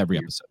something with every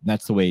episode.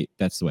 That's the way.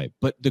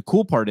 But the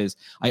cool part is,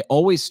 I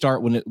always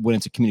start when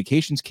it's a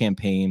communications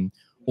campaign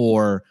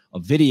or a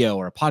video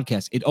or a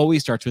podcast, it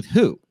always starts with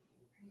who.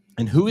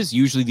 And who is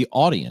usually the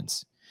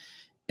audience.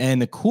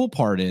 And the cool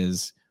part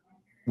is,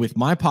 with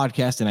my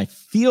podcast, and I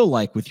feel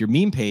like with your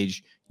meme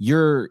page,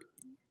 you're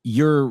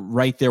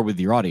right there with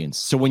your audience.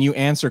 So when you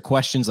answer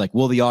questions like,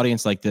 will the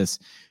audience like this?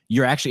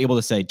 You're actually able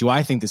to say, do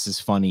I think this is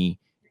funny?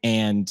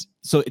 And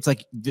so it's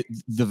like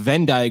the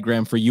Venn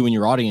diagram for you and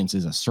your audience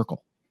is a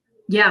circle.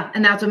 Yeah.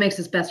 And that's what makes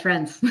us best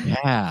friends.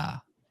 Yeah.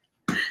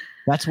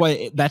 That's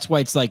why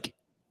it's like,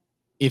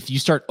 if you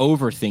start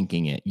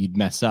overthinking it, you'd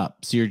mess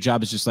up. So your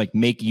job is just like,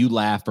 make you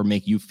laugh or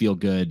make you feel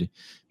good,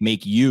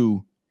 make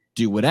you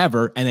do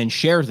whatever, and then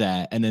share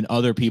that. And then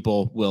other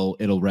people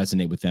it'll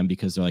resonate with them,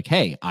 because they're like,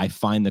 hey, I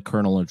find the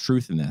kernel of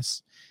truth in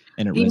this.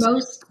 And the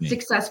most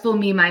successful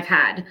meme I've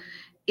had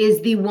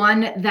is the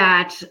one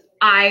that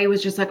I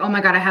was just like, oh my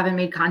God, I haven't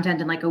made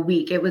content in like a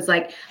week. It was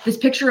like this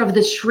picture of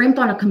this shrimp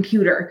on a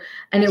computer.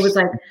 And it was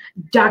like,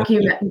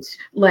 document,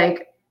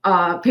 like,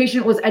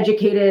 patient was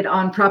educated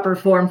on proper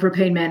form for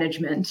pain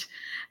management.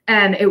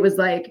 And it was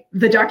like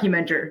the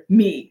documenter,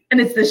 me, and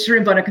it's the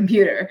shrimp on a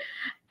computer.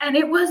 And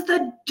it was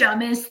the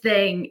dumbest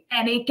thing.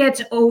 And it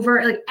gets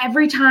over, like,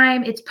 every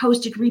time it's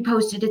posted,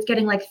 reposted, it's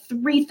getting like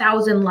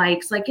 3,000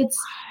 likes. Like,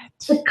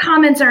 the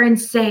comments are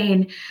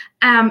insane.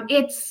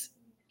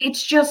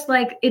 It's just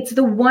like, it's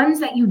the ones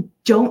that you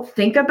don't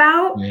think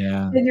about.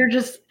 Yeah. And you're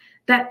just,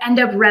 that end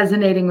up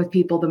resonating with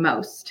people the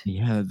most.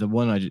 Yeah. The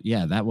one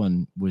that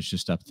one was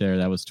just up there.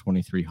 That was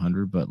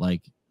 2,300. But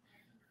like,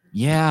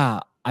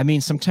 yeah, I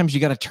mean, sometimes you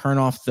got to turn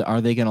off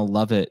are they going to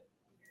love it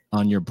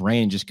on your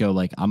brain? Just go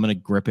like, I'm going to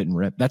grip it and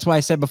rip. That's why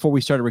I said before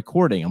we started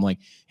recording, I'm like,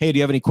 hey, do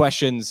you have any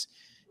questions?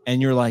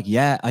 And you're like,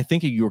 yeah, I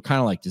think you were kind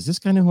of like, does this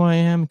guy know who I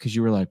am? Because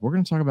you were like, we're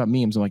going to talk about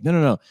memes. I'm like,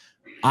 no.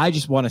 I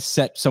just want to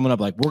set someone up.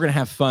 Like, we're going to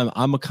have fun.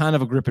 I'm a kind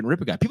of a grip and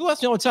rip guy. People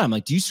ask me all the time,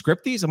 like, do you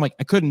script these? I'm like,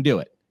 I couldn't do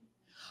it.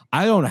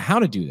 I don't know how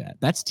to do that.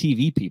 That's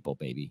TV people,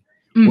 baby.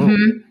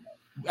 Mm-hmm.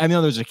 I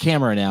know there's a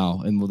camera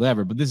now and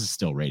whatever, but this is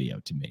still radio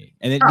to me.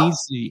 And it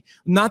needs to be,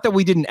 not that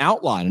we didn't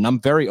outline, and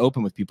I'm very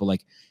open with people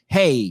like,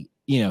 hey,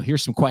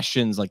 here's some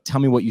questions. Like, tell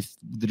me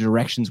the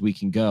directions we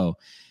can go.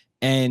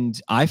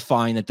 And I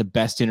find that the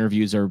best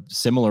interviews are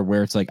similar,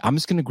 where it's like, I'm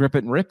just going to grip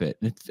it and rip it.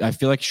 I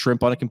feel like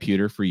shrimp on a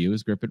computer for you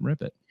is grip it and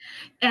rip it.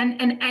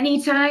 And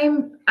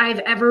anytime I've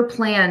ever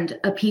planned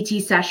a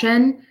PT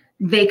session,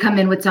 they come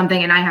in with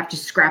something and I have to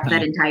scrap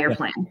that entire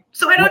plan.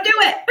 So I don't do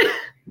it.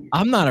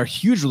 I'm not a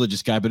huge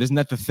religious guy, but isn't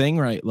that the thing,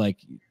 right? Like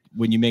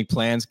when you make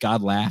plans,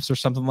 God laughs or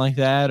something like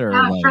that? Or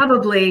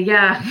probably,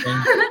 yeah.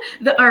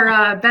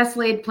 Our best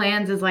laid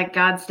plans is like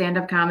God's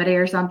stand-up comedy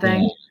or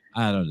something. Yeah.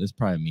 I don't know. There's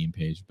probably a meme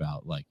page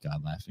about like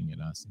God laughing at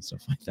us and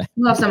stuff like that.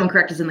 We'll have someone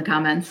correct us in the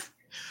comments.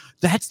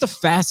 That's the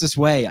fastest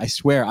way. I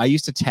swear. I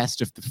used to test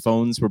if the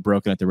phones were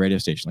broken at the radio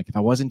station. Like if I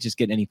wasn't just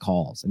getting any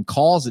calls, and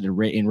calls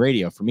in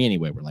radio for me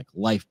anyway were like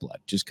lifeblood,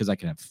 just because I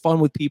can have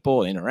fun with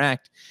people and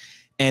interact.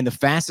 And the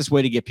fastest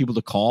way to get people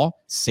to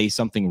call, say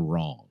something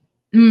wrong.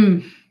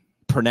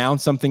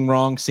 Pronounce something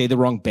wrong, say the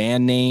wrong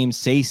band name,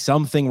 say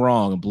something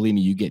wrong. And believe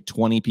me, you get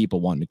 20 people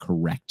wanting to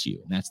correct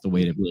you. And that's the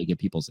way to really get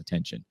people's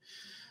attention.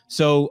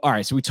 So, all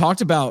right. So we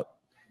talked about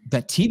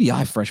that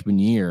TBI freshman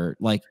year.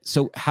 Like,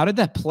 so how did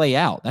that play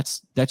out?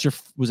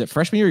 Was it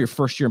freshman year or your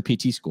first year in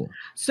PT school?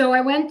 So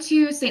I went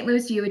to St.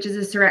 Louis U, which is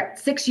a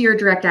 6-year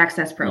direct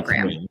access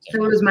program.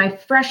 So it was my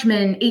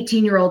freshman,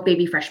 18-year-old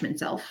baby freshman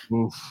self.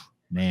 Oof,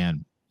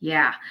 man.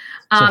 Yeah.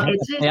 So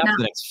it's not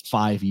the next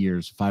 5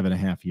 years,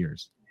 5.5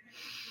 years.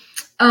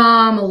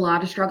 A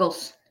lot of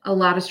struggles and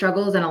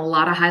a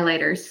lot of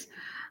highlighters.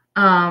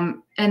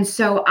 And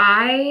so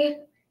I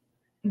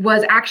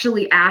was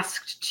actually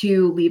asked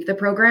to leave the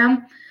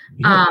program.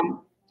 Yeah.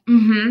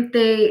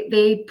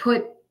 They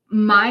put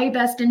my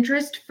best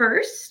interest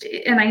first.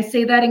 And I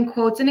say that in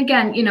quotes. And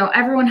again,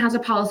 everyone has a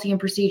policy and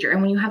procedure.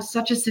 And when you have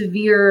such a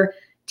severe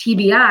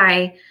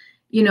TBI,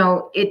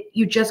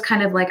 you just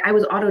kind of like, I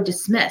was auto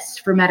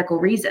dismissed for medical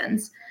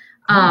reasons.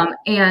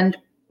 And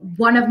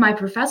one of my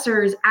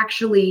professors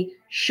actually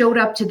showed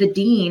up to the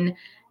dean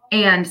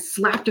and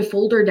slapped a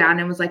folder down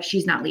and was like,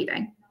 she's not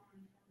leaving.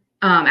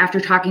 After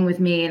talking with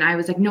me, and I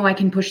was like, no, I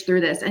can push through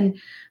this. And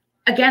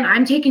again,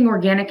 I'm taking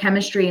organic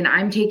chemistry and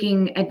I'm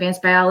taking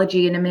advanced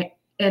biology and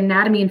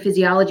anatomy and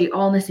physiology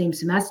all in the same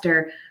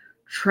semester,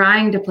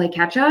 trying to play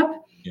catch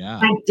up. Yeah.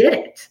 I did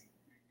it.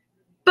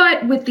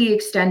 But with the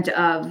extent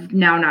of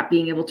now not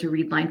being able to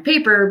read lined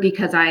paper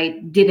because I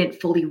didn't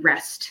fully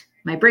rest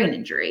my brain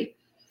injury.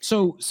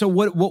 So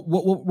what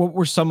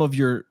were some of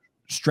your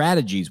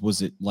strategies?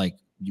 Was it like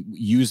you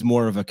use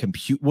more of a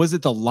compute? Was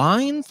it the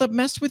lines that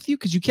messed with you?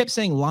 Because you kept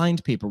saying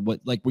lined paper. Were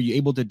you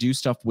able to do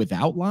stuff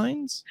without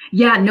lines?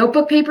 Yeah,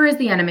 notebook paper is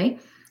the enemy.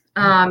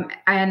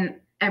 And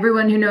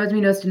everyone who knows me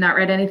knows to not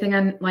write anything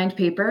on lined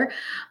paper.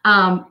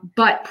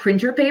 But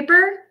printer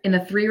paper in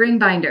a 3-ring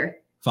binder.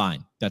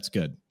 Fine. That's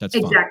good. That's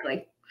exactly.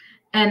 Fine.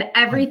 And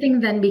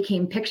everything then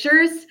became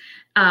pictures.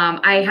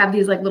 I have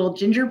these like little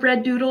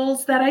gingerbread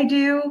doodles that I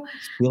do.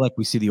 I feel like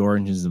we see the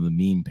origins of the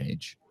meme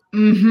page.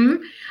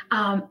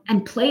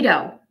 And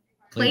Play-Doh.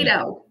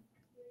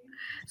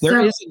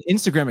 There is an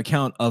Instagram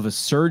account of a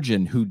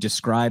surgeon who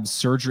describes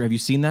surgery. Have you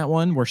seen that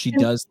one where she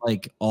does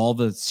like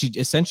she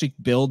essentially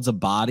builds a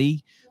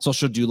body? So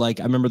she'll do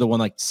like, I remember the one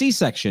like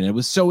C-section. It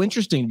was so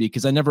interesting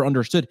because I never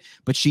understood,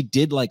 but she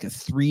did like a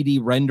 3D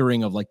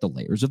rendering of like the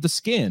layers of the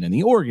skin and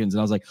the organs. And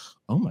I was like,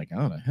 oh my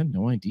God, I had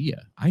no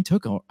idea. I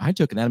took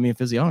anatomy and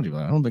physiology,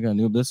 but I don't think I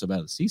knew this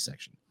about a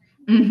C-section.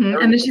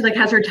 And then she like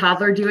has her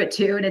toddler do it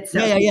too. And it's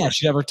so yeah.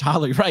 She'd have her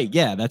toddler. Right.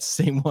 Yeah. That's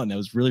the same one. That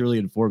was really, really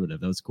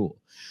informative. That was cool.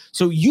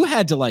 So you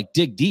had to like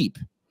dig deep.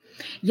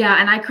 Yeah.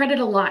 And I credit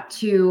a lot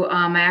to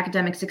my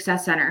academic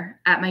success center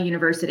at my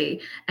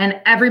university,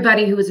 and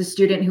everybody who is a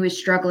student who is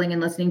struggling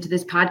and listening to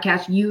this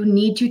podcast. You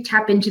need to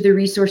tap into the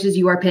resources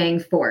you are paying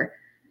for.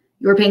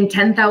 You are paying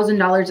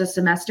 $10,000 a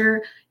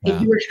semester. Wow.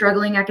 If you are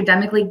struggling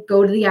academically,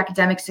 go to the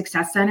academic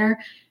success center.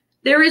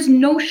 There is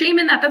no shame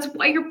in that. That's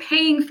why you're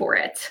paying for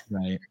it.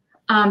 Right.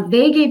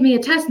 They gave me a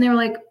test and they were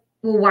like,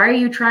 well, why are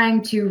you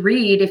trying to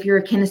read if you're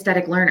a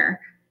kinesthetic learner,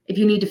 if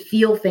you need to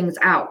feel things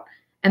out?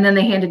 And then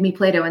they handed me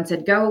Play-Doh and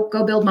said, go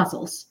build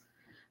muscles.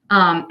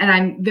 And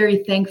I'm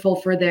very thankful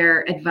for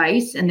their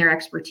advice and their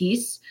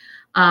expertise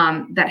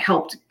that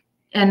helped.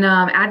 And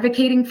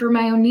advocating for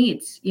my own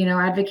needs,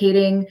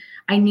 advocating,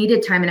 I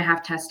needed time and a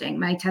half testing.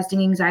 My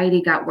testing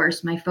anxiety got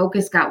worse. My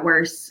focus got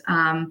worse.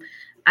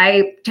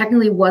 I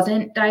technically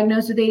wasn't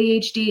diagnosed with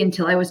ADHD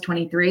until I was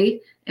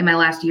 23 in my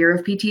last year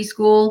of PT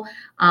school.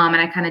 And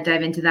I kind of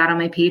dive into that on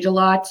my page a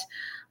lot,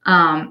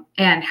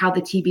 and how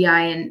the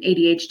TBI and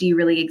ADHD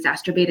really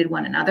exacerbated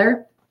one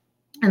another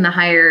in the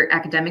higher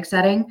academic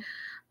setting.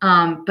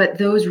 But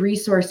those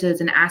resources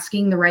and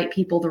asking the right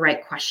people the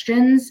right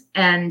questions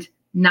and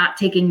not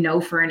taking no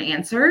for an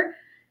answer.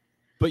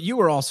 But you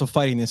were also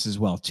fighting this as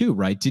well too,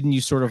 right? Didn't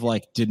you sort of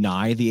like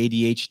deny the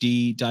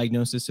ADHD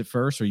diagnosis at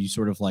first? Or you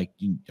sort of like,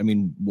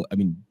 what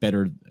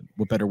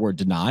better word,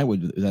 deny?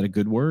 Is that a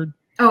good word?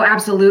 Oh,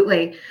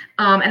 absolutely.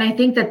 And I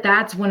think that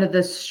that's one of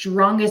the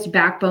strongest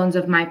backbones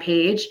of my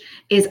page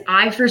is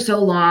I, for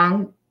so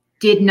long,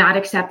 did not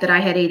accept that I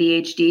had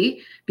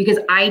ADHD because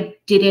I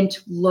didn't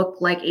look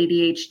like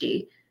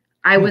ADHD.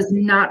 I was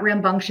not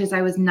rambunctious.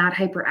 I was not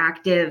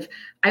hyperactive.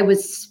 I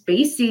was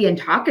spacey and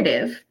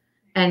talkative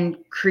and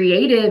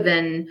creative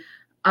and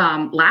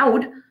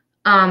loud,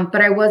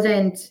 but I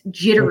wasn't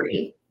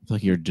jittery. I feel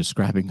like you're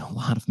describing a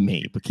lot of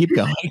me, but keep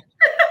going.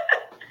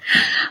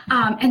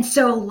 And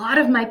so a lot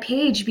of my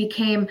page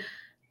became,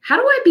 how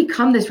do I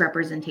become this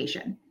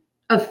representation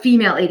of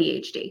female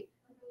ADHD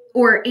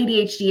or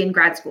ADHD in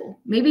grad school?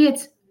 Maybe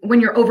it's when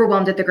you're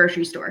overwhelmed at the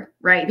grocery store,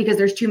 right? Because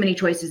there's too many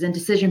choices and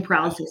decision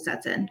paralysis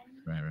sets in.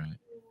 Right.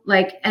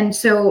 Like, and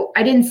so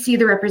I didn't see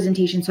the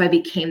representation, so I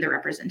became the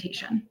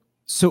representation.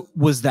 So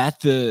was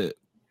that the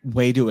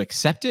way to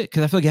accept it?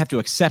 Because I feel like you have to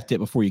accept it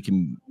before you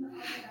can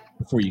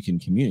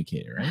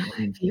communicate it, right? I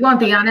mean, if you want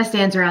the honest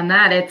answer on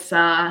that, it's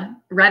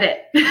Reddit.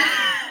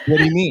 What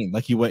do you mean?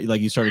 Like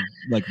you started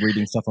like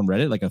reading stuff on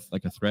Reddit, like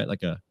a thread,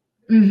 like a.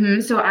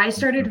 Mm-hmm. So I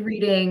started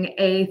reading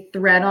a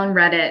thread on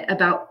Reddit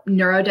about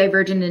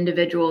neurodivergent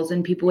individuals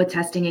and people with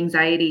testing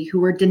anxiety who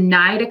were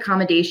denied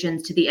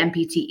accommodations to the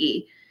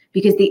MPTE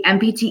because the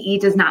MPTE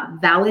does not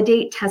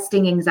validate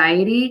testing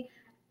anxiety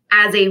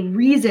as a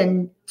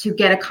reason to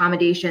get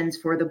accommodations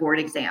for the board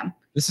exam.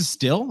 This is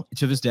still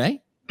to this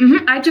day?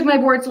 Mm-hmm. I took my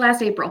boards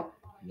last April.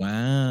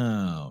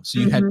 Wow. So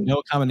you had no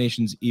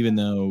accommodations, even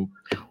though.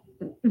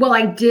 Well,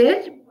 I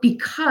did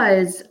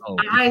because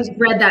I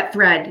read that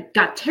thread,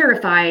 got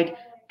terrified,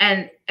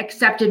 and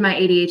accepted my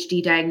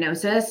ADHD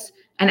diagnosis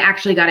and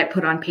actually got it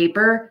put on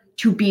paper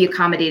to be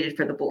accommodated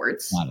for the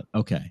boards. Got it.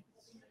 Okay.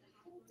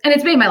 And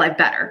it's made my life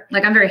better.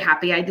 Like, I'm very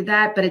happy I did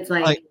that, but it's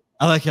like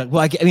I like it.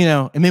 Well, it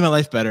made my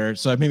life better,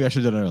 so maybe I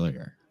should have done it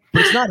earlier.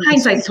 But it's not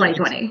hindsight's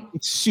 2020.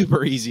 It's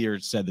super easier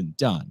said than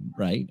done,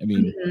 right? I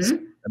mean,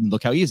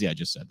 look how easy I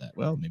just said that.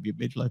 Well, maybe it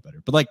made your life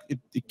better, but like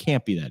it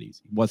can't be that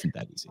easy. It wasn't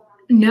that easy.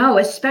 No,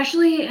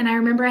 especially, and I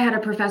remember I had a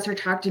professor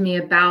talk to me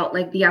about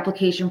like the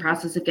application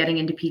process of getting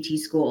into PT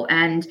school,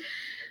 and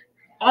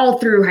all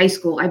through high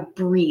school, I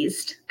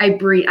breezed.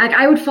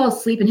 I would fall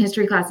asleep in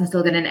history class and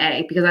still get an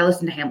A because I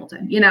listened to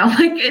Hamilton.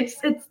 Like it's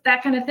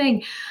that kind of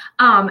thing.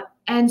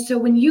 And so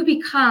when you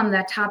become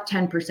that top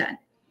 10%,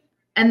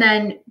 and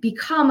then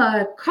become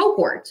a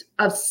cohort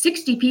of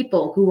 60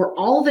 people who were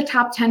all the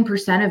top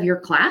 10% of your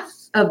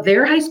class, of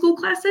their high school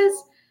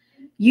classes,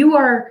 you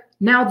are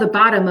now the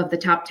bottom of the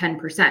top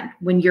 10%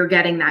 when you're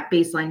getting that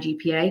baseline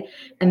GPA.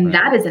 And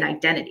that is an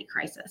identity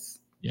crisis.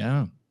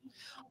 Yeah.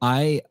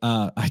 I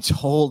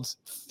told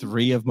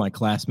 3 of my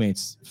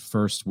classmates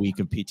first week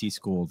of PT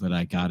school that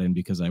I got in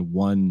because I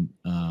won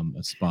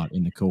a spot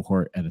in the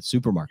cohort at a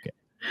supermarket.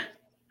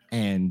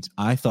 And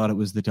I thought it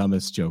was the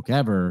dumbest joke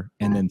ever.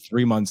 And then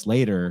 3 months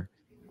later,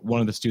 one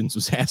of the students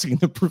was asking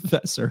the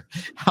professor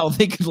how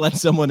they could let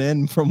someone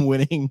in from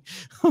winning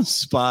a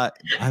spot.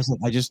 I was like,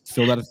 I just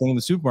filled out a thing in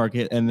the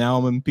supermarket and now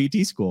I'm in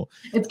PT school.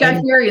 It's Guy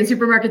Fieri and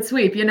Supermarket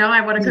Sweep.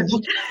 I want to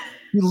cook.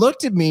 He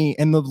looked at me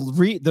and the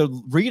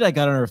read I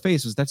got on her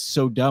face was, that's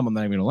so dumb. I'm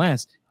not even going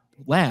to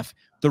laugh.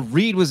 The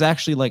read was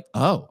actually like,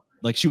 oh,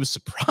 like she was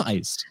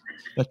surprised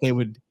that they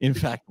would in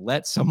fact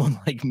let someone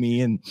like me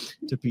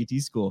into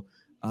PT school.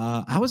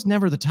 I was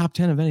never the top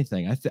 10 of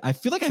anything. I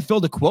feel like I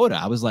filled a quota.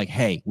 I was like,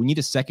 hey, we need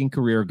a second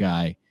career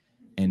guy.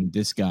 And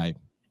this guy,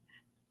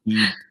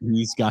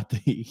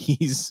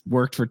 he's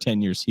worked for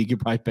 10 years. So he could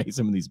probably pay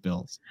some of these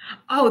bills.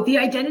 Oh, the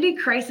identity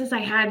crisis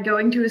I had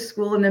going to a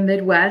school in the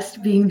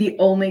Midwest, being the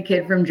only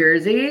kid from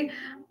Jersey.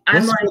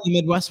 What school in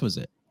the Midwest was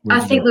it?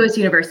 St. Louis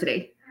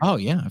University. Oh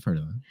yeah, I've heard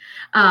of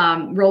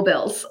them. Roll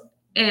Bills.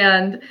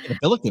 And the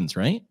Billikens,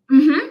 right?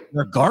 Mm-hmm.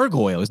 They're a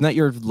gargoyle. Isn't that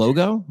your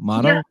logo,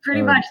 motto? Yeah,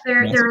 pretty much.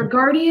 They're a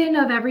guardian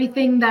of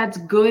everything that's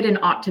good and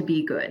ought to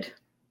be good.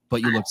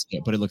 But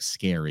it looks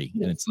scary.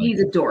 And it's he's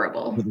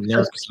adorable. It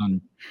lurks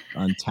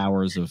on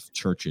towers of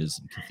churches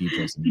and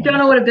cathedrals. If you don't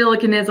know what a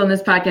Billiken is on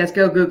this podcast,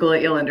 go Google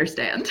it. You'll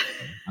understand.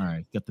 All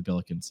right, get the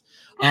Billikens.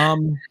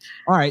 All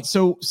right,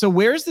 so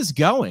where's this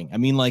going? I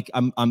mean, like,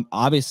 I'm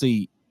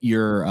obviously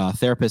your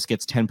therapist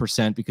gets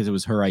 10% because it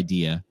was her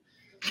idea.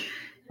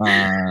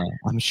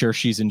 I'm sure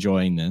she's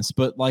enjoying this,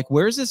 but like,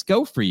 where's this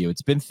go for you?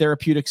 It's been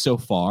therapeutic so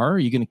far. Are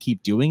you going to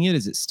keep doing it?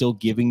 Is it still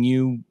giving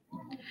you?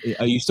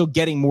 Are you still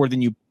getting more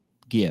than you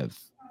give?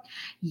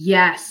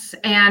 Yes,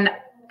 and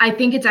I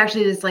think it's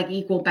actually this like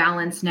equal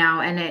balance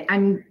now, and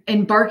I'm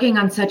embarking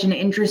on such an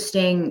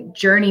interesting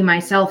journey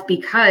myself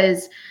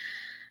because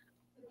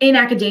in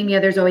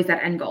academia, there's always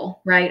that end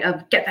goal, right?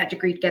 Of get that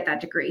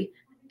degree.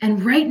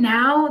 And right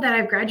now that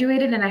I've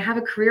graduated and I have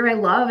a career I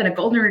love and a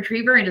golden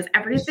retriever and just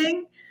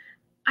everything,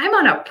 I'm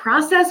on a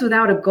process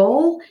without a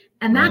goal,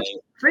 and that's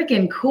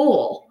freaking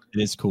cool.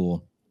 It is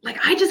cool. Like,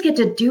 I just get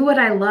to do what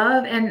I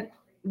love, and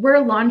we're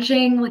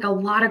launching like a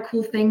lot of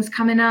cool things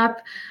coming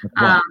up.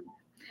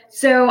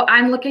 So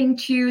I'm looking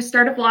to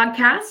start a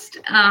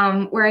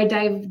vlogcast where I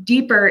dive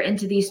deeper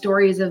into these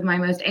stories of my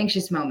most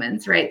anxious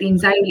moments, right? The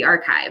anxiety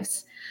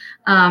archives,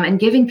 and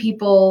giving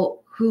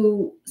people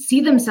who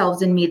see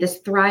themselves in me this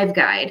Thrive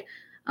guide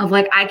of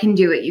like, I can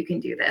do it, you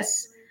can do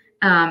this.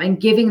 And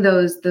giving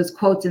those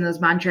quotes and those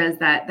mantras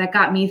that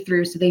got me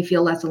through so they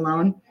feel less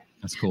alone.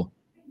 That's cool.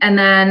 And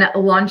then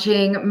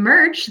launching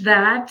merch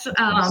that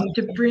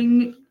to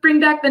bring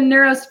back the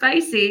Neuro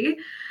Spicy.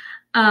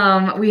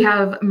 We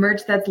have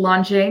merch that's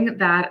launching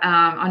that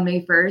on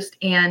May 1st,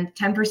 and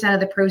 10% of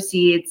the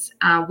proceeds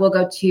will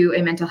go to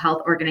a mental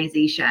health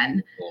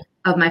organization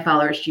of my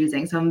followers'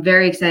 choosing. So I'm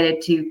very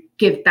excited to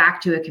give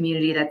back to a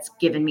community that's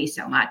given me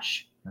so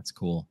much. That's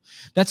cool.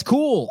 That's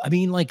cool. I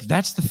mean, like,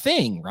 that's the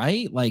thing,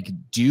 right? Like,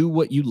 do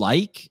what you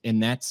like.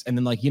 And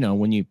then like,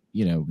 when it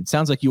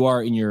sounds like you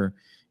are in your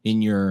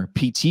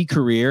PT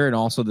career and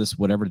also this,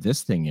 whatever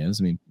this thing is.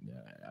 I mean,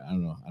 I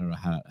don't know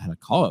how to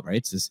call it, right?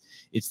 It's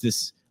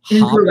this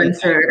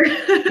influencer.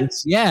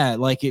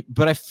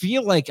 But I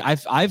feel like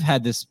I've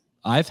had this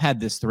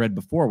thread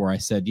before where I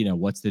said,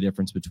 what's the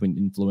difference between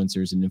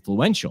influencers and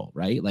influential,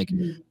 right? Like,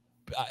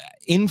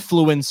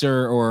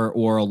 influencer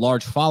or a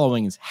large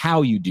following is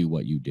how you do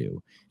what you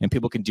do, and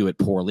people can do it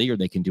poorly or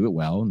they can do it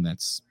well, and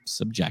that's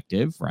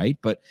subjective, right?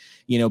 But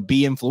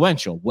be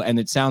influential, and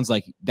it sounds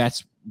like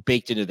that's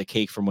baked into the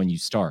cake from when you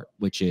start,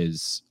 which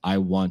is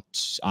I'm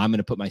going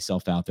to put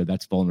myself out there.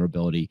 That's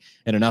vulnerability,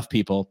 and enough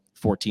people,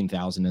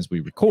 14,000 as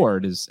we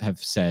record, have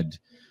said,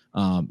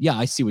 yeah,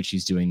 I see what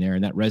she's doing there,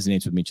 and that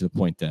resonates with me to the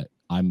point that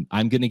I'm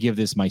going to give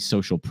this my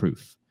social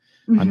proof.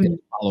 Mm-hmm. I'm going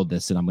to follow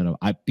this, and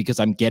because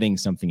I'm getting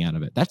something out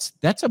of it. That's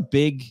a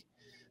big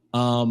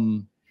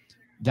nod.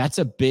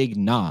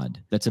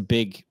 That's a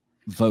big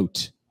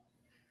vote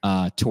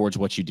towards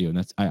what you do,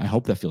 and I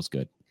hope that feels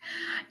good.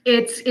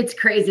 It's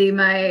crazy.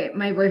 My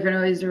boyfriend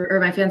always,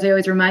 or my fiance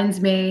always reminds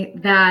me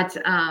that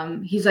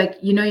he's like,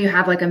 you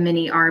have like a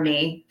mini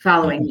army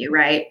following you,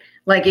 right?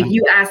 Like if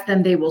you ask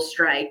them, they will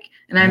strike.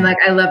 And I'm like,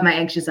 I love my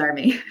anxious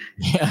army.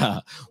 Yeah.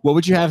 What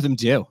would you have them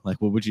do?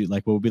 Like, what would be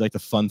like the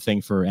fun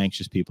thing for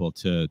anxious people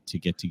to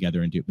get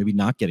together and do? Maybe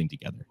not getting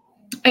together.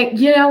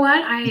 You know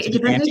what? It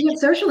depends if you have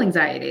social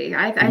anxiety.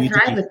 I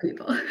thrive with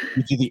people.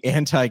 You do the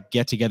anti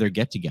get together.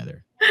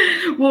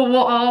 We'll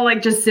all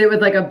like just sit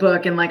with like a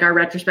book in like our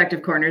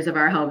retrospective corners of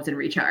our homes and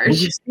recharge. Well,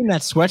 you've seen that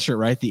sweatshirt,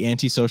 right? The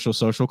anti-social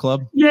social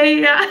club.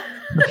 Yeah.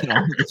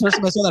 The first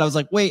time I saw that, I was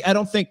like, wait, I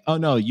don't think. Oh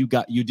no, you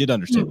did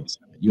understand this.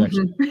 You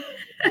actually.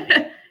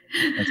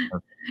 That's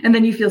perfect. And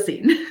then you feel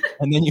seen.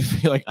 And then you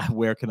feel like,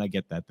 where can I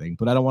get that thing?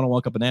 But I don't want to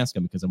walk up and ask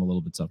them because I'm a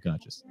little bit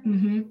self-conscious.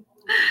 Mm-hmm.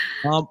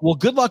 Well,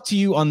 good luck to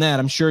you on that.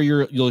 I'm sure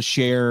you'll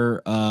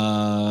share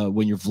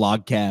when your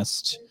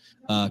vlogcast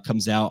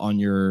comes out on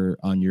your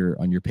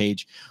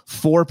page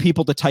for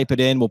people to type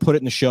it in. We'll put it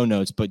in the show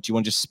notes, but do you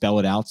want to just spell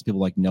it out so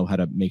people like know how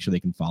to make sure they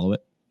can follow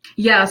it?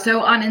 Yeah.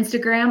 So on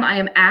Instagram, I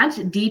am at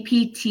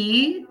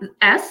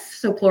DPTS,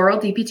 so plural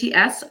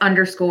DPTS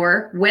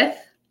 _with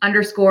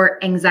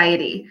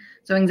 _anxiety.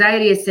 So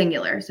anxiety is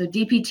singular. So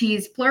DPT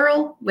is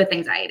plural with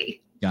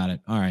anxiety. Got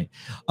it. All right.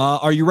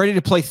 Are you ready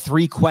to play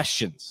 3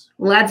 questions?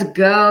 Let's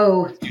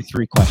go.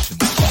 3 questions.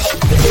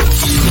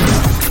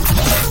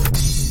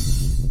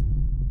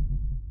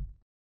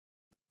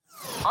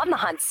 On the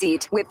hot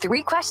seat with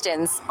 3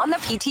 questions on the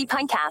PT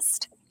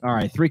Pintcast. All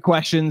right. 3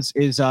 questions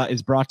is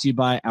brought to you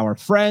by our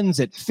friends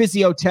at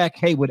Physiotech.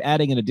 Hey, would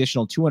adding an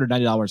additional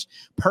 $290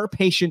 per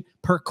patient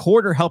per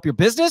quarter help your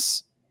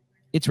business?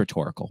 It's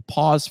rhetorical.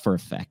 Pause for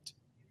effect.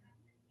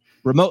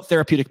 Remote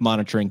therapeutic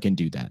monitoring can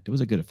do that. It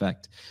was a good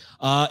effect.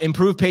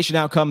 Improve patient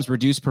outcomes,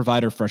 reduce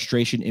provider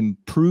frustration,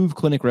 improve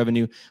clinic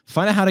revenue.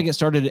 Find out how to get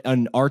started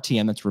on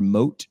RTM. That's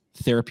remote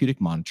therapeutic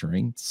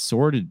monitoring. It's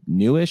sort of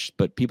newish,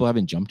 but people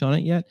haven't jumped on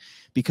it yet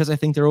because I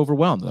think they're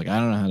overwhelmed. They're like, I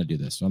don't know how to do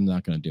this, so I'm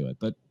not going to do it.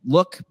 But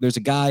look, there's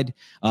a guide,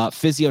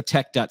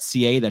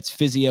 physiotech.ca. That's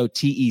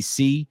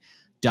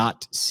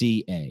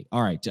physiotech.ca.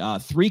 All right.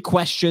 3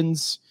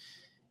 questions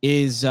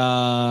is,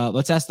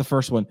 let's ask the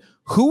first one.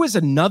 Who is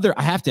another,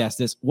 I have to ask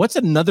this, what's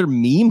another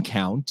meme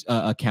account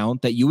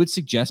that you would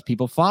suggest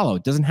people follow?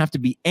 It doesn't have to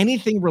be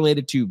anything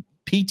related to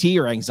PT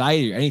or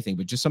anxiety or anything,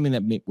 but just something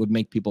that would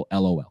make people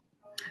LOL.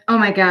 Oh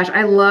my gosh.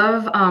 I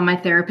love, my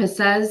therapist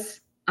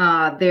says,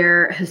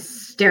 they're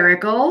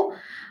hysterical.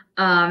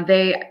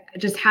 They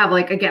just have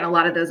like, again, a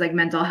lot of those like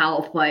mental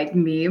health, like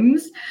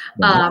memes,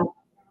 but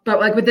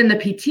like within the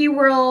PT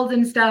world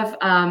and stuff,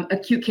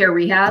 acute care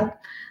rehab,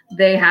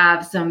 they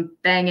have some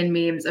banging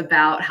memes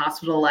about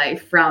hospital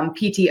life from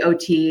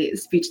PTOT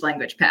speech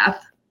language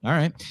path. All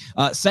right.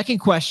 Second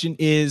question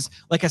is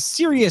like a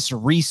serious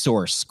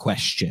resource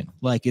question.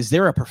 Like, is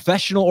there a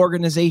professional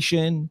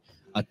organization,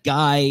 a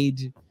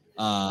guide,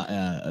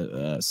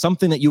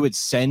 something that you would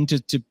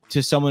send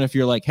to someone if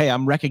you're like, hey,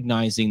 I'm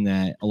recognizing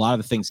that a lot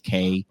of the things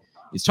Kay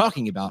is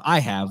talking about, I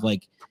have,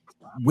 like,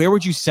 where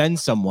would you send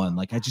someone?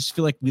 Like, I just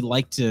feel like we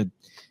like to,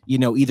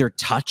 either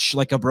touch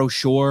like a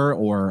brochure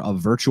or a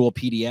virtual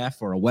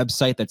PDF or a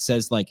website that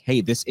says like,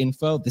 hey, this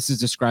info, this is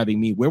describing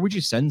me. Where would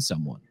you send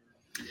someone?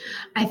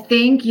 I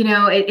think,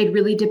 it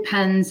really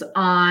depends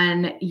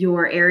on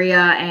your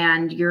area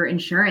and your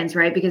insurance,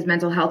 right? Because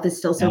mental health is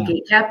still so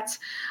gatekept.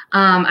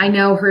 I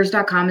know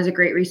hers.com is a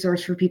great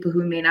resource for people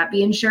who may not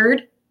be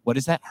insured. What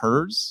is that?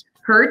 Hers,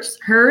 HERS,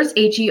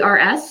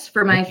 HERS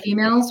for my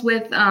females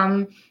with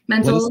mental.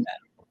 What is that?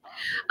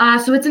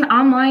 So it's an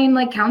online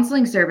like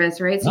counseling service,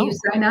 right? So you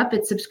sign up,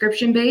 it's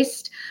subscription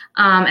based.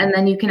 And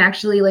then you can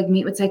actually like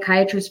meet with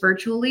psychiatrists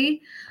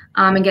virtually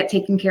and get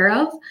taken care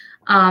of.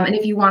 And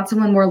if you want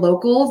someone more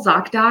local,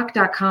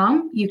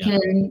 ZocDoc.com, you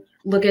can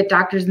look at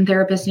doctors and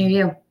therapists near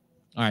you.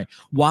 All right.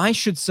 Why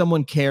should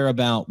someone care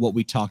about what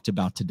we talked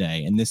about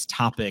today and this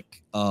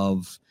topic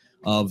of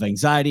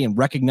anxiety and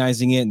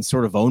recognizing it and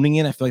sort of owning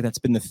it? I feel like that's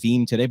been the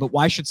theme today, but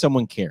why should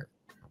someone care?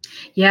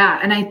 Yeah.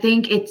 And I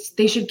think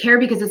they should care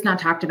because it's not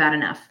talked about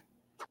enough.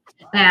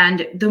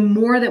 And the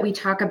more that we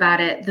talk about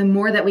it, the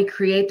more that we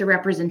create the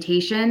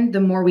representation, the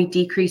more we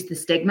decrease the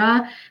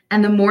stigma,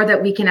 and the more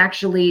that we can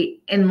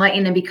actually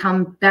enlighten and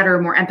become better,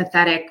 more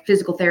empathetic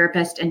physical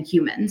therapists and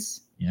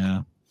humans.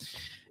 Yeah.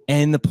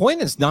 And the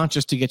point is not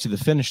just to get to the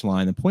finish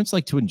line. The point's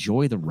like to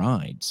enjoy the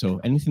ride. So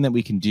anything that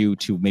we can do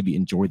to maybe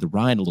enjoy the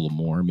ride a little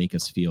more, make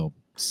us feel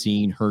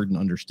seen, heard, and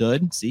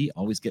understood. See,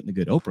 always getting a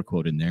good Oprah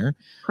quote in there.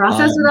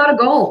 Process without a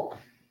goal.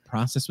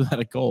 Process without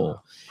a goal.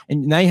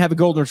 And now you have a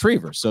golden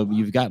retriever. So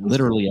you've got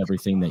literally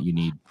everything that you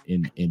need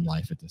in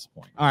life at this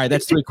point. All right,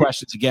 that's 3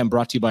 questions. Again,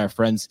 brought to you by our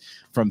friends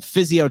from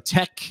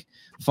Physiotech.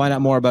 Find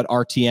out more about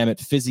RTM at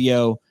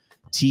physiotec.ca.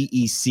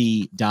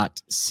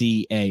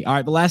 All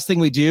right, the last thing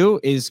we do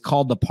is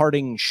called the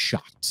parting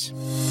shot.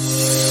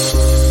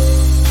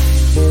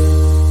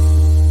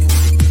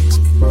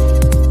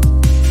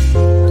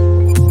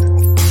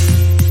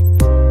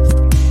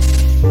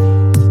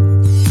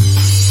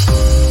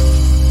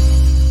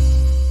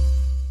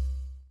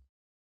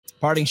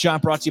 Parting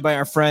shot brought to you by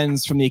our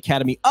friends from the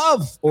Academy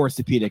of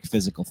Orthopedic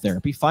Physical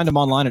Therapy. Find them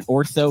online at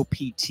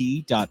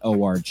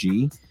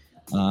orthopt.org.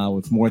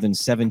 With more than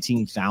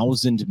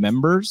 17,000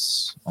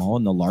 members, all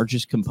in the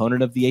largest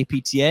component of the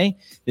APTA.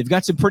 They've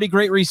got some pretty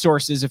great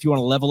resources if you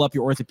want to level up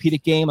your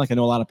orthopedic game. Like I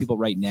know a lot of people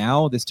right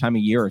now, this time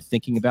of year, are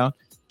thinking about,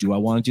 do I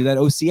want to do that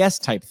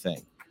OCS type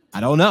thing?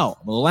 I don't know.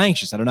 I'm a little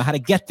anxious. I don't know how to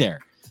get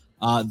there.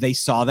 They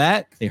saw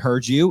that, they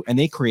heard you, and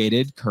they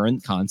created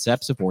Current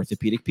Concepts of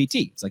Orthopedic PT.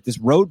 It's like this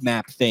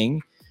roadmap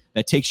thing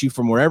that takes you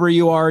from wherever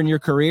you are in your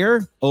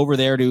career over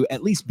there to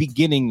at least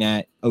beginning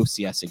that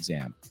OCS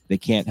exam. They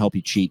can't help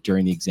you cheat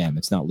during the exam.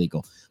 It's not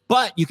legal.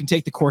 But you can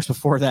take the course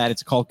before that.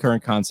 It's called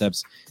Current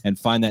Concepts, and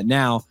find that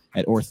now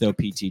at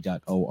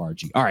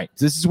orthopt.org. All right,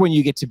 this is when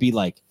you get to be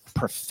like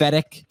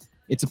prophetic.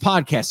 It's a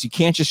podcast. You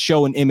can't just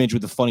show an image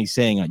with a funny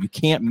saying on it. You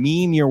can't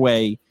meme your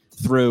way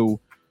through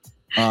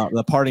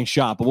the parting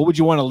shot. But what would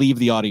you want to leave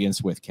the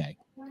audience with, Kay?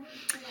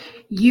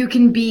 You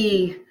can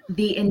be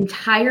the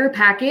entire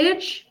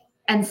package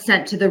and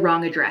sent to the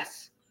wrong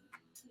address.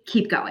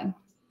 Keep going.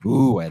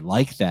 Ooh, I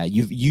like that.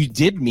 You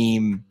did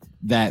meme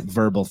that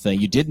verbal thing.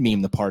 You did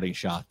meme the parting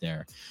shot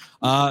there.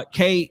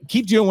 Kay,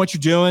 keep doing what you're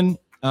doing.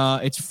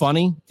 It's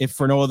funny. If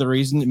for no other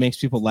reason, it makes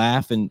people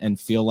laugh and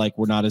feel like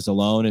we're not as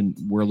alone and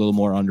we're a little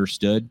more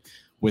understood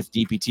with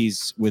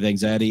DPTs with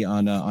anxiety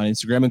on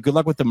Instagram. And good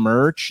luck with the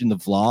merch and the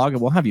vlog.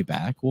 And we'll have you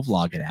back. We'll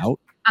vlog it out.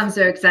 I'm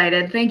so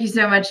excited. Thank you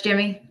so much,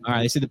 Jimmy. All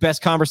right. They say the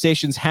best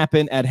conversations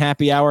happen at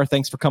happy hour.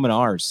 Thanks for coming to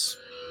ours.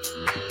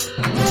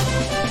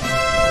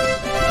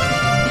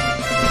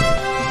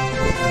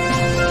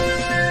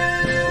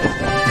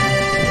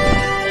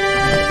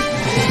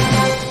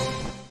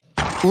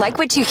 Like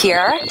what you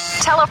hear?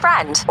 Tell a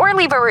friend or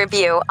leave a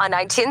review on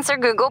iTunes or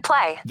Google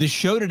Play. The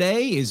show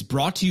today is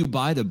brought to you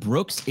by the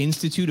Brooks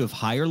Institute of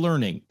Higher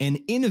Learning, an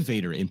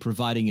innovator in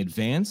providing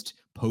advanced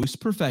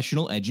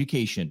post-professional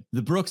education.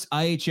 The Brooks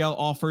IHL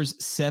offers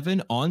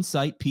 7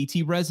 on-site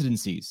PT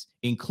residencies,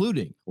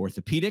 including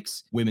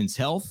orthopedics, women's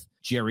health,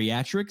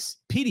 geriatrics,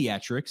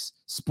 pediatrics,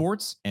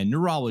 sports, and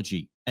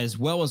neurology, as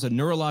well as a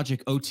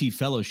neurologic OT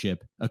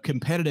fellowship, a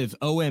competitive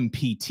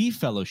OMPT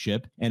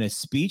fellowship, and a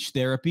speech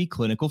therapy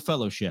clinical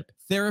fellowship.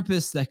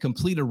 Therapists that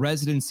complete a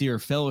residency or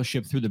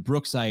fellowship through the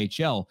Brooks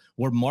IHL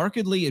will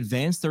markedly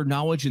advance their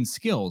knowledge and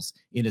skills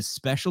in a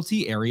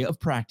specialty area of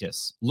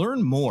practice.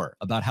 Learn more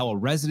about how a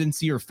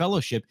residency or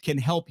fellowship can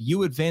help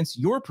you advance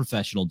your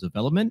professional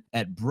development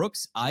at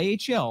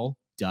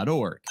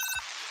brooksihl.org.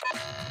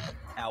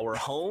 Our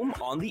home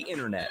on the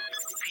internet.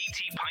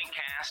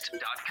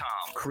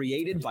 PTPintcast.com.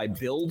 Created by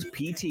Build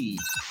PT.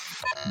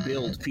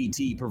 Build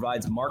PT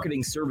provides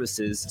marketing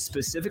services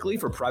specifically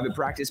for private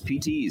practice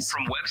PTs.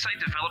 From website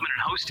development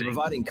and hosting,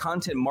 providing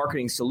content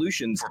marketing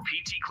solutions for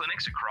PT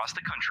clinics across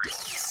the country.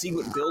 See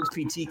what Build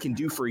PT can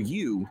do for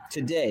you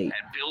today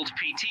at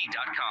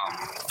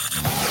buildpt.com.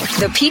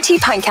 The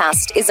PT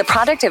Pintcast is a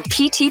product of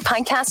PT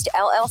Pintcast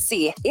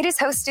LLC. It is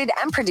hosted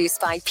and produced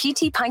by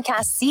PT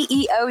Pintcast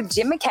CEO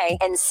Jim McKay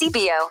and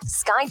CBO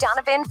Sky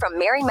Donovan from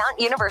Marymount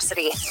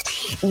University.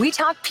 We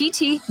talk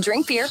PT,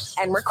 drink beer,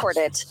 and record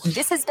it.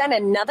 This has been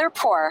another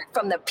pour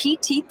from the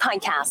PT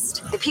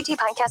Pintcast. The PT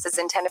Pintcast is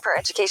intended for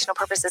educational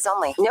purposes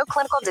only. No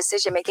clinical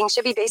decision-making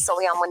should be based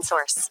solely on one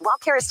source. While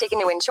care is taken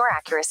to ensure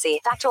accuracy,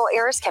 factual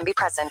errors can be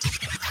present.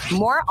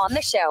 More on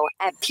the show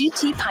at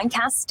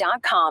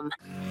ptpintcast.com.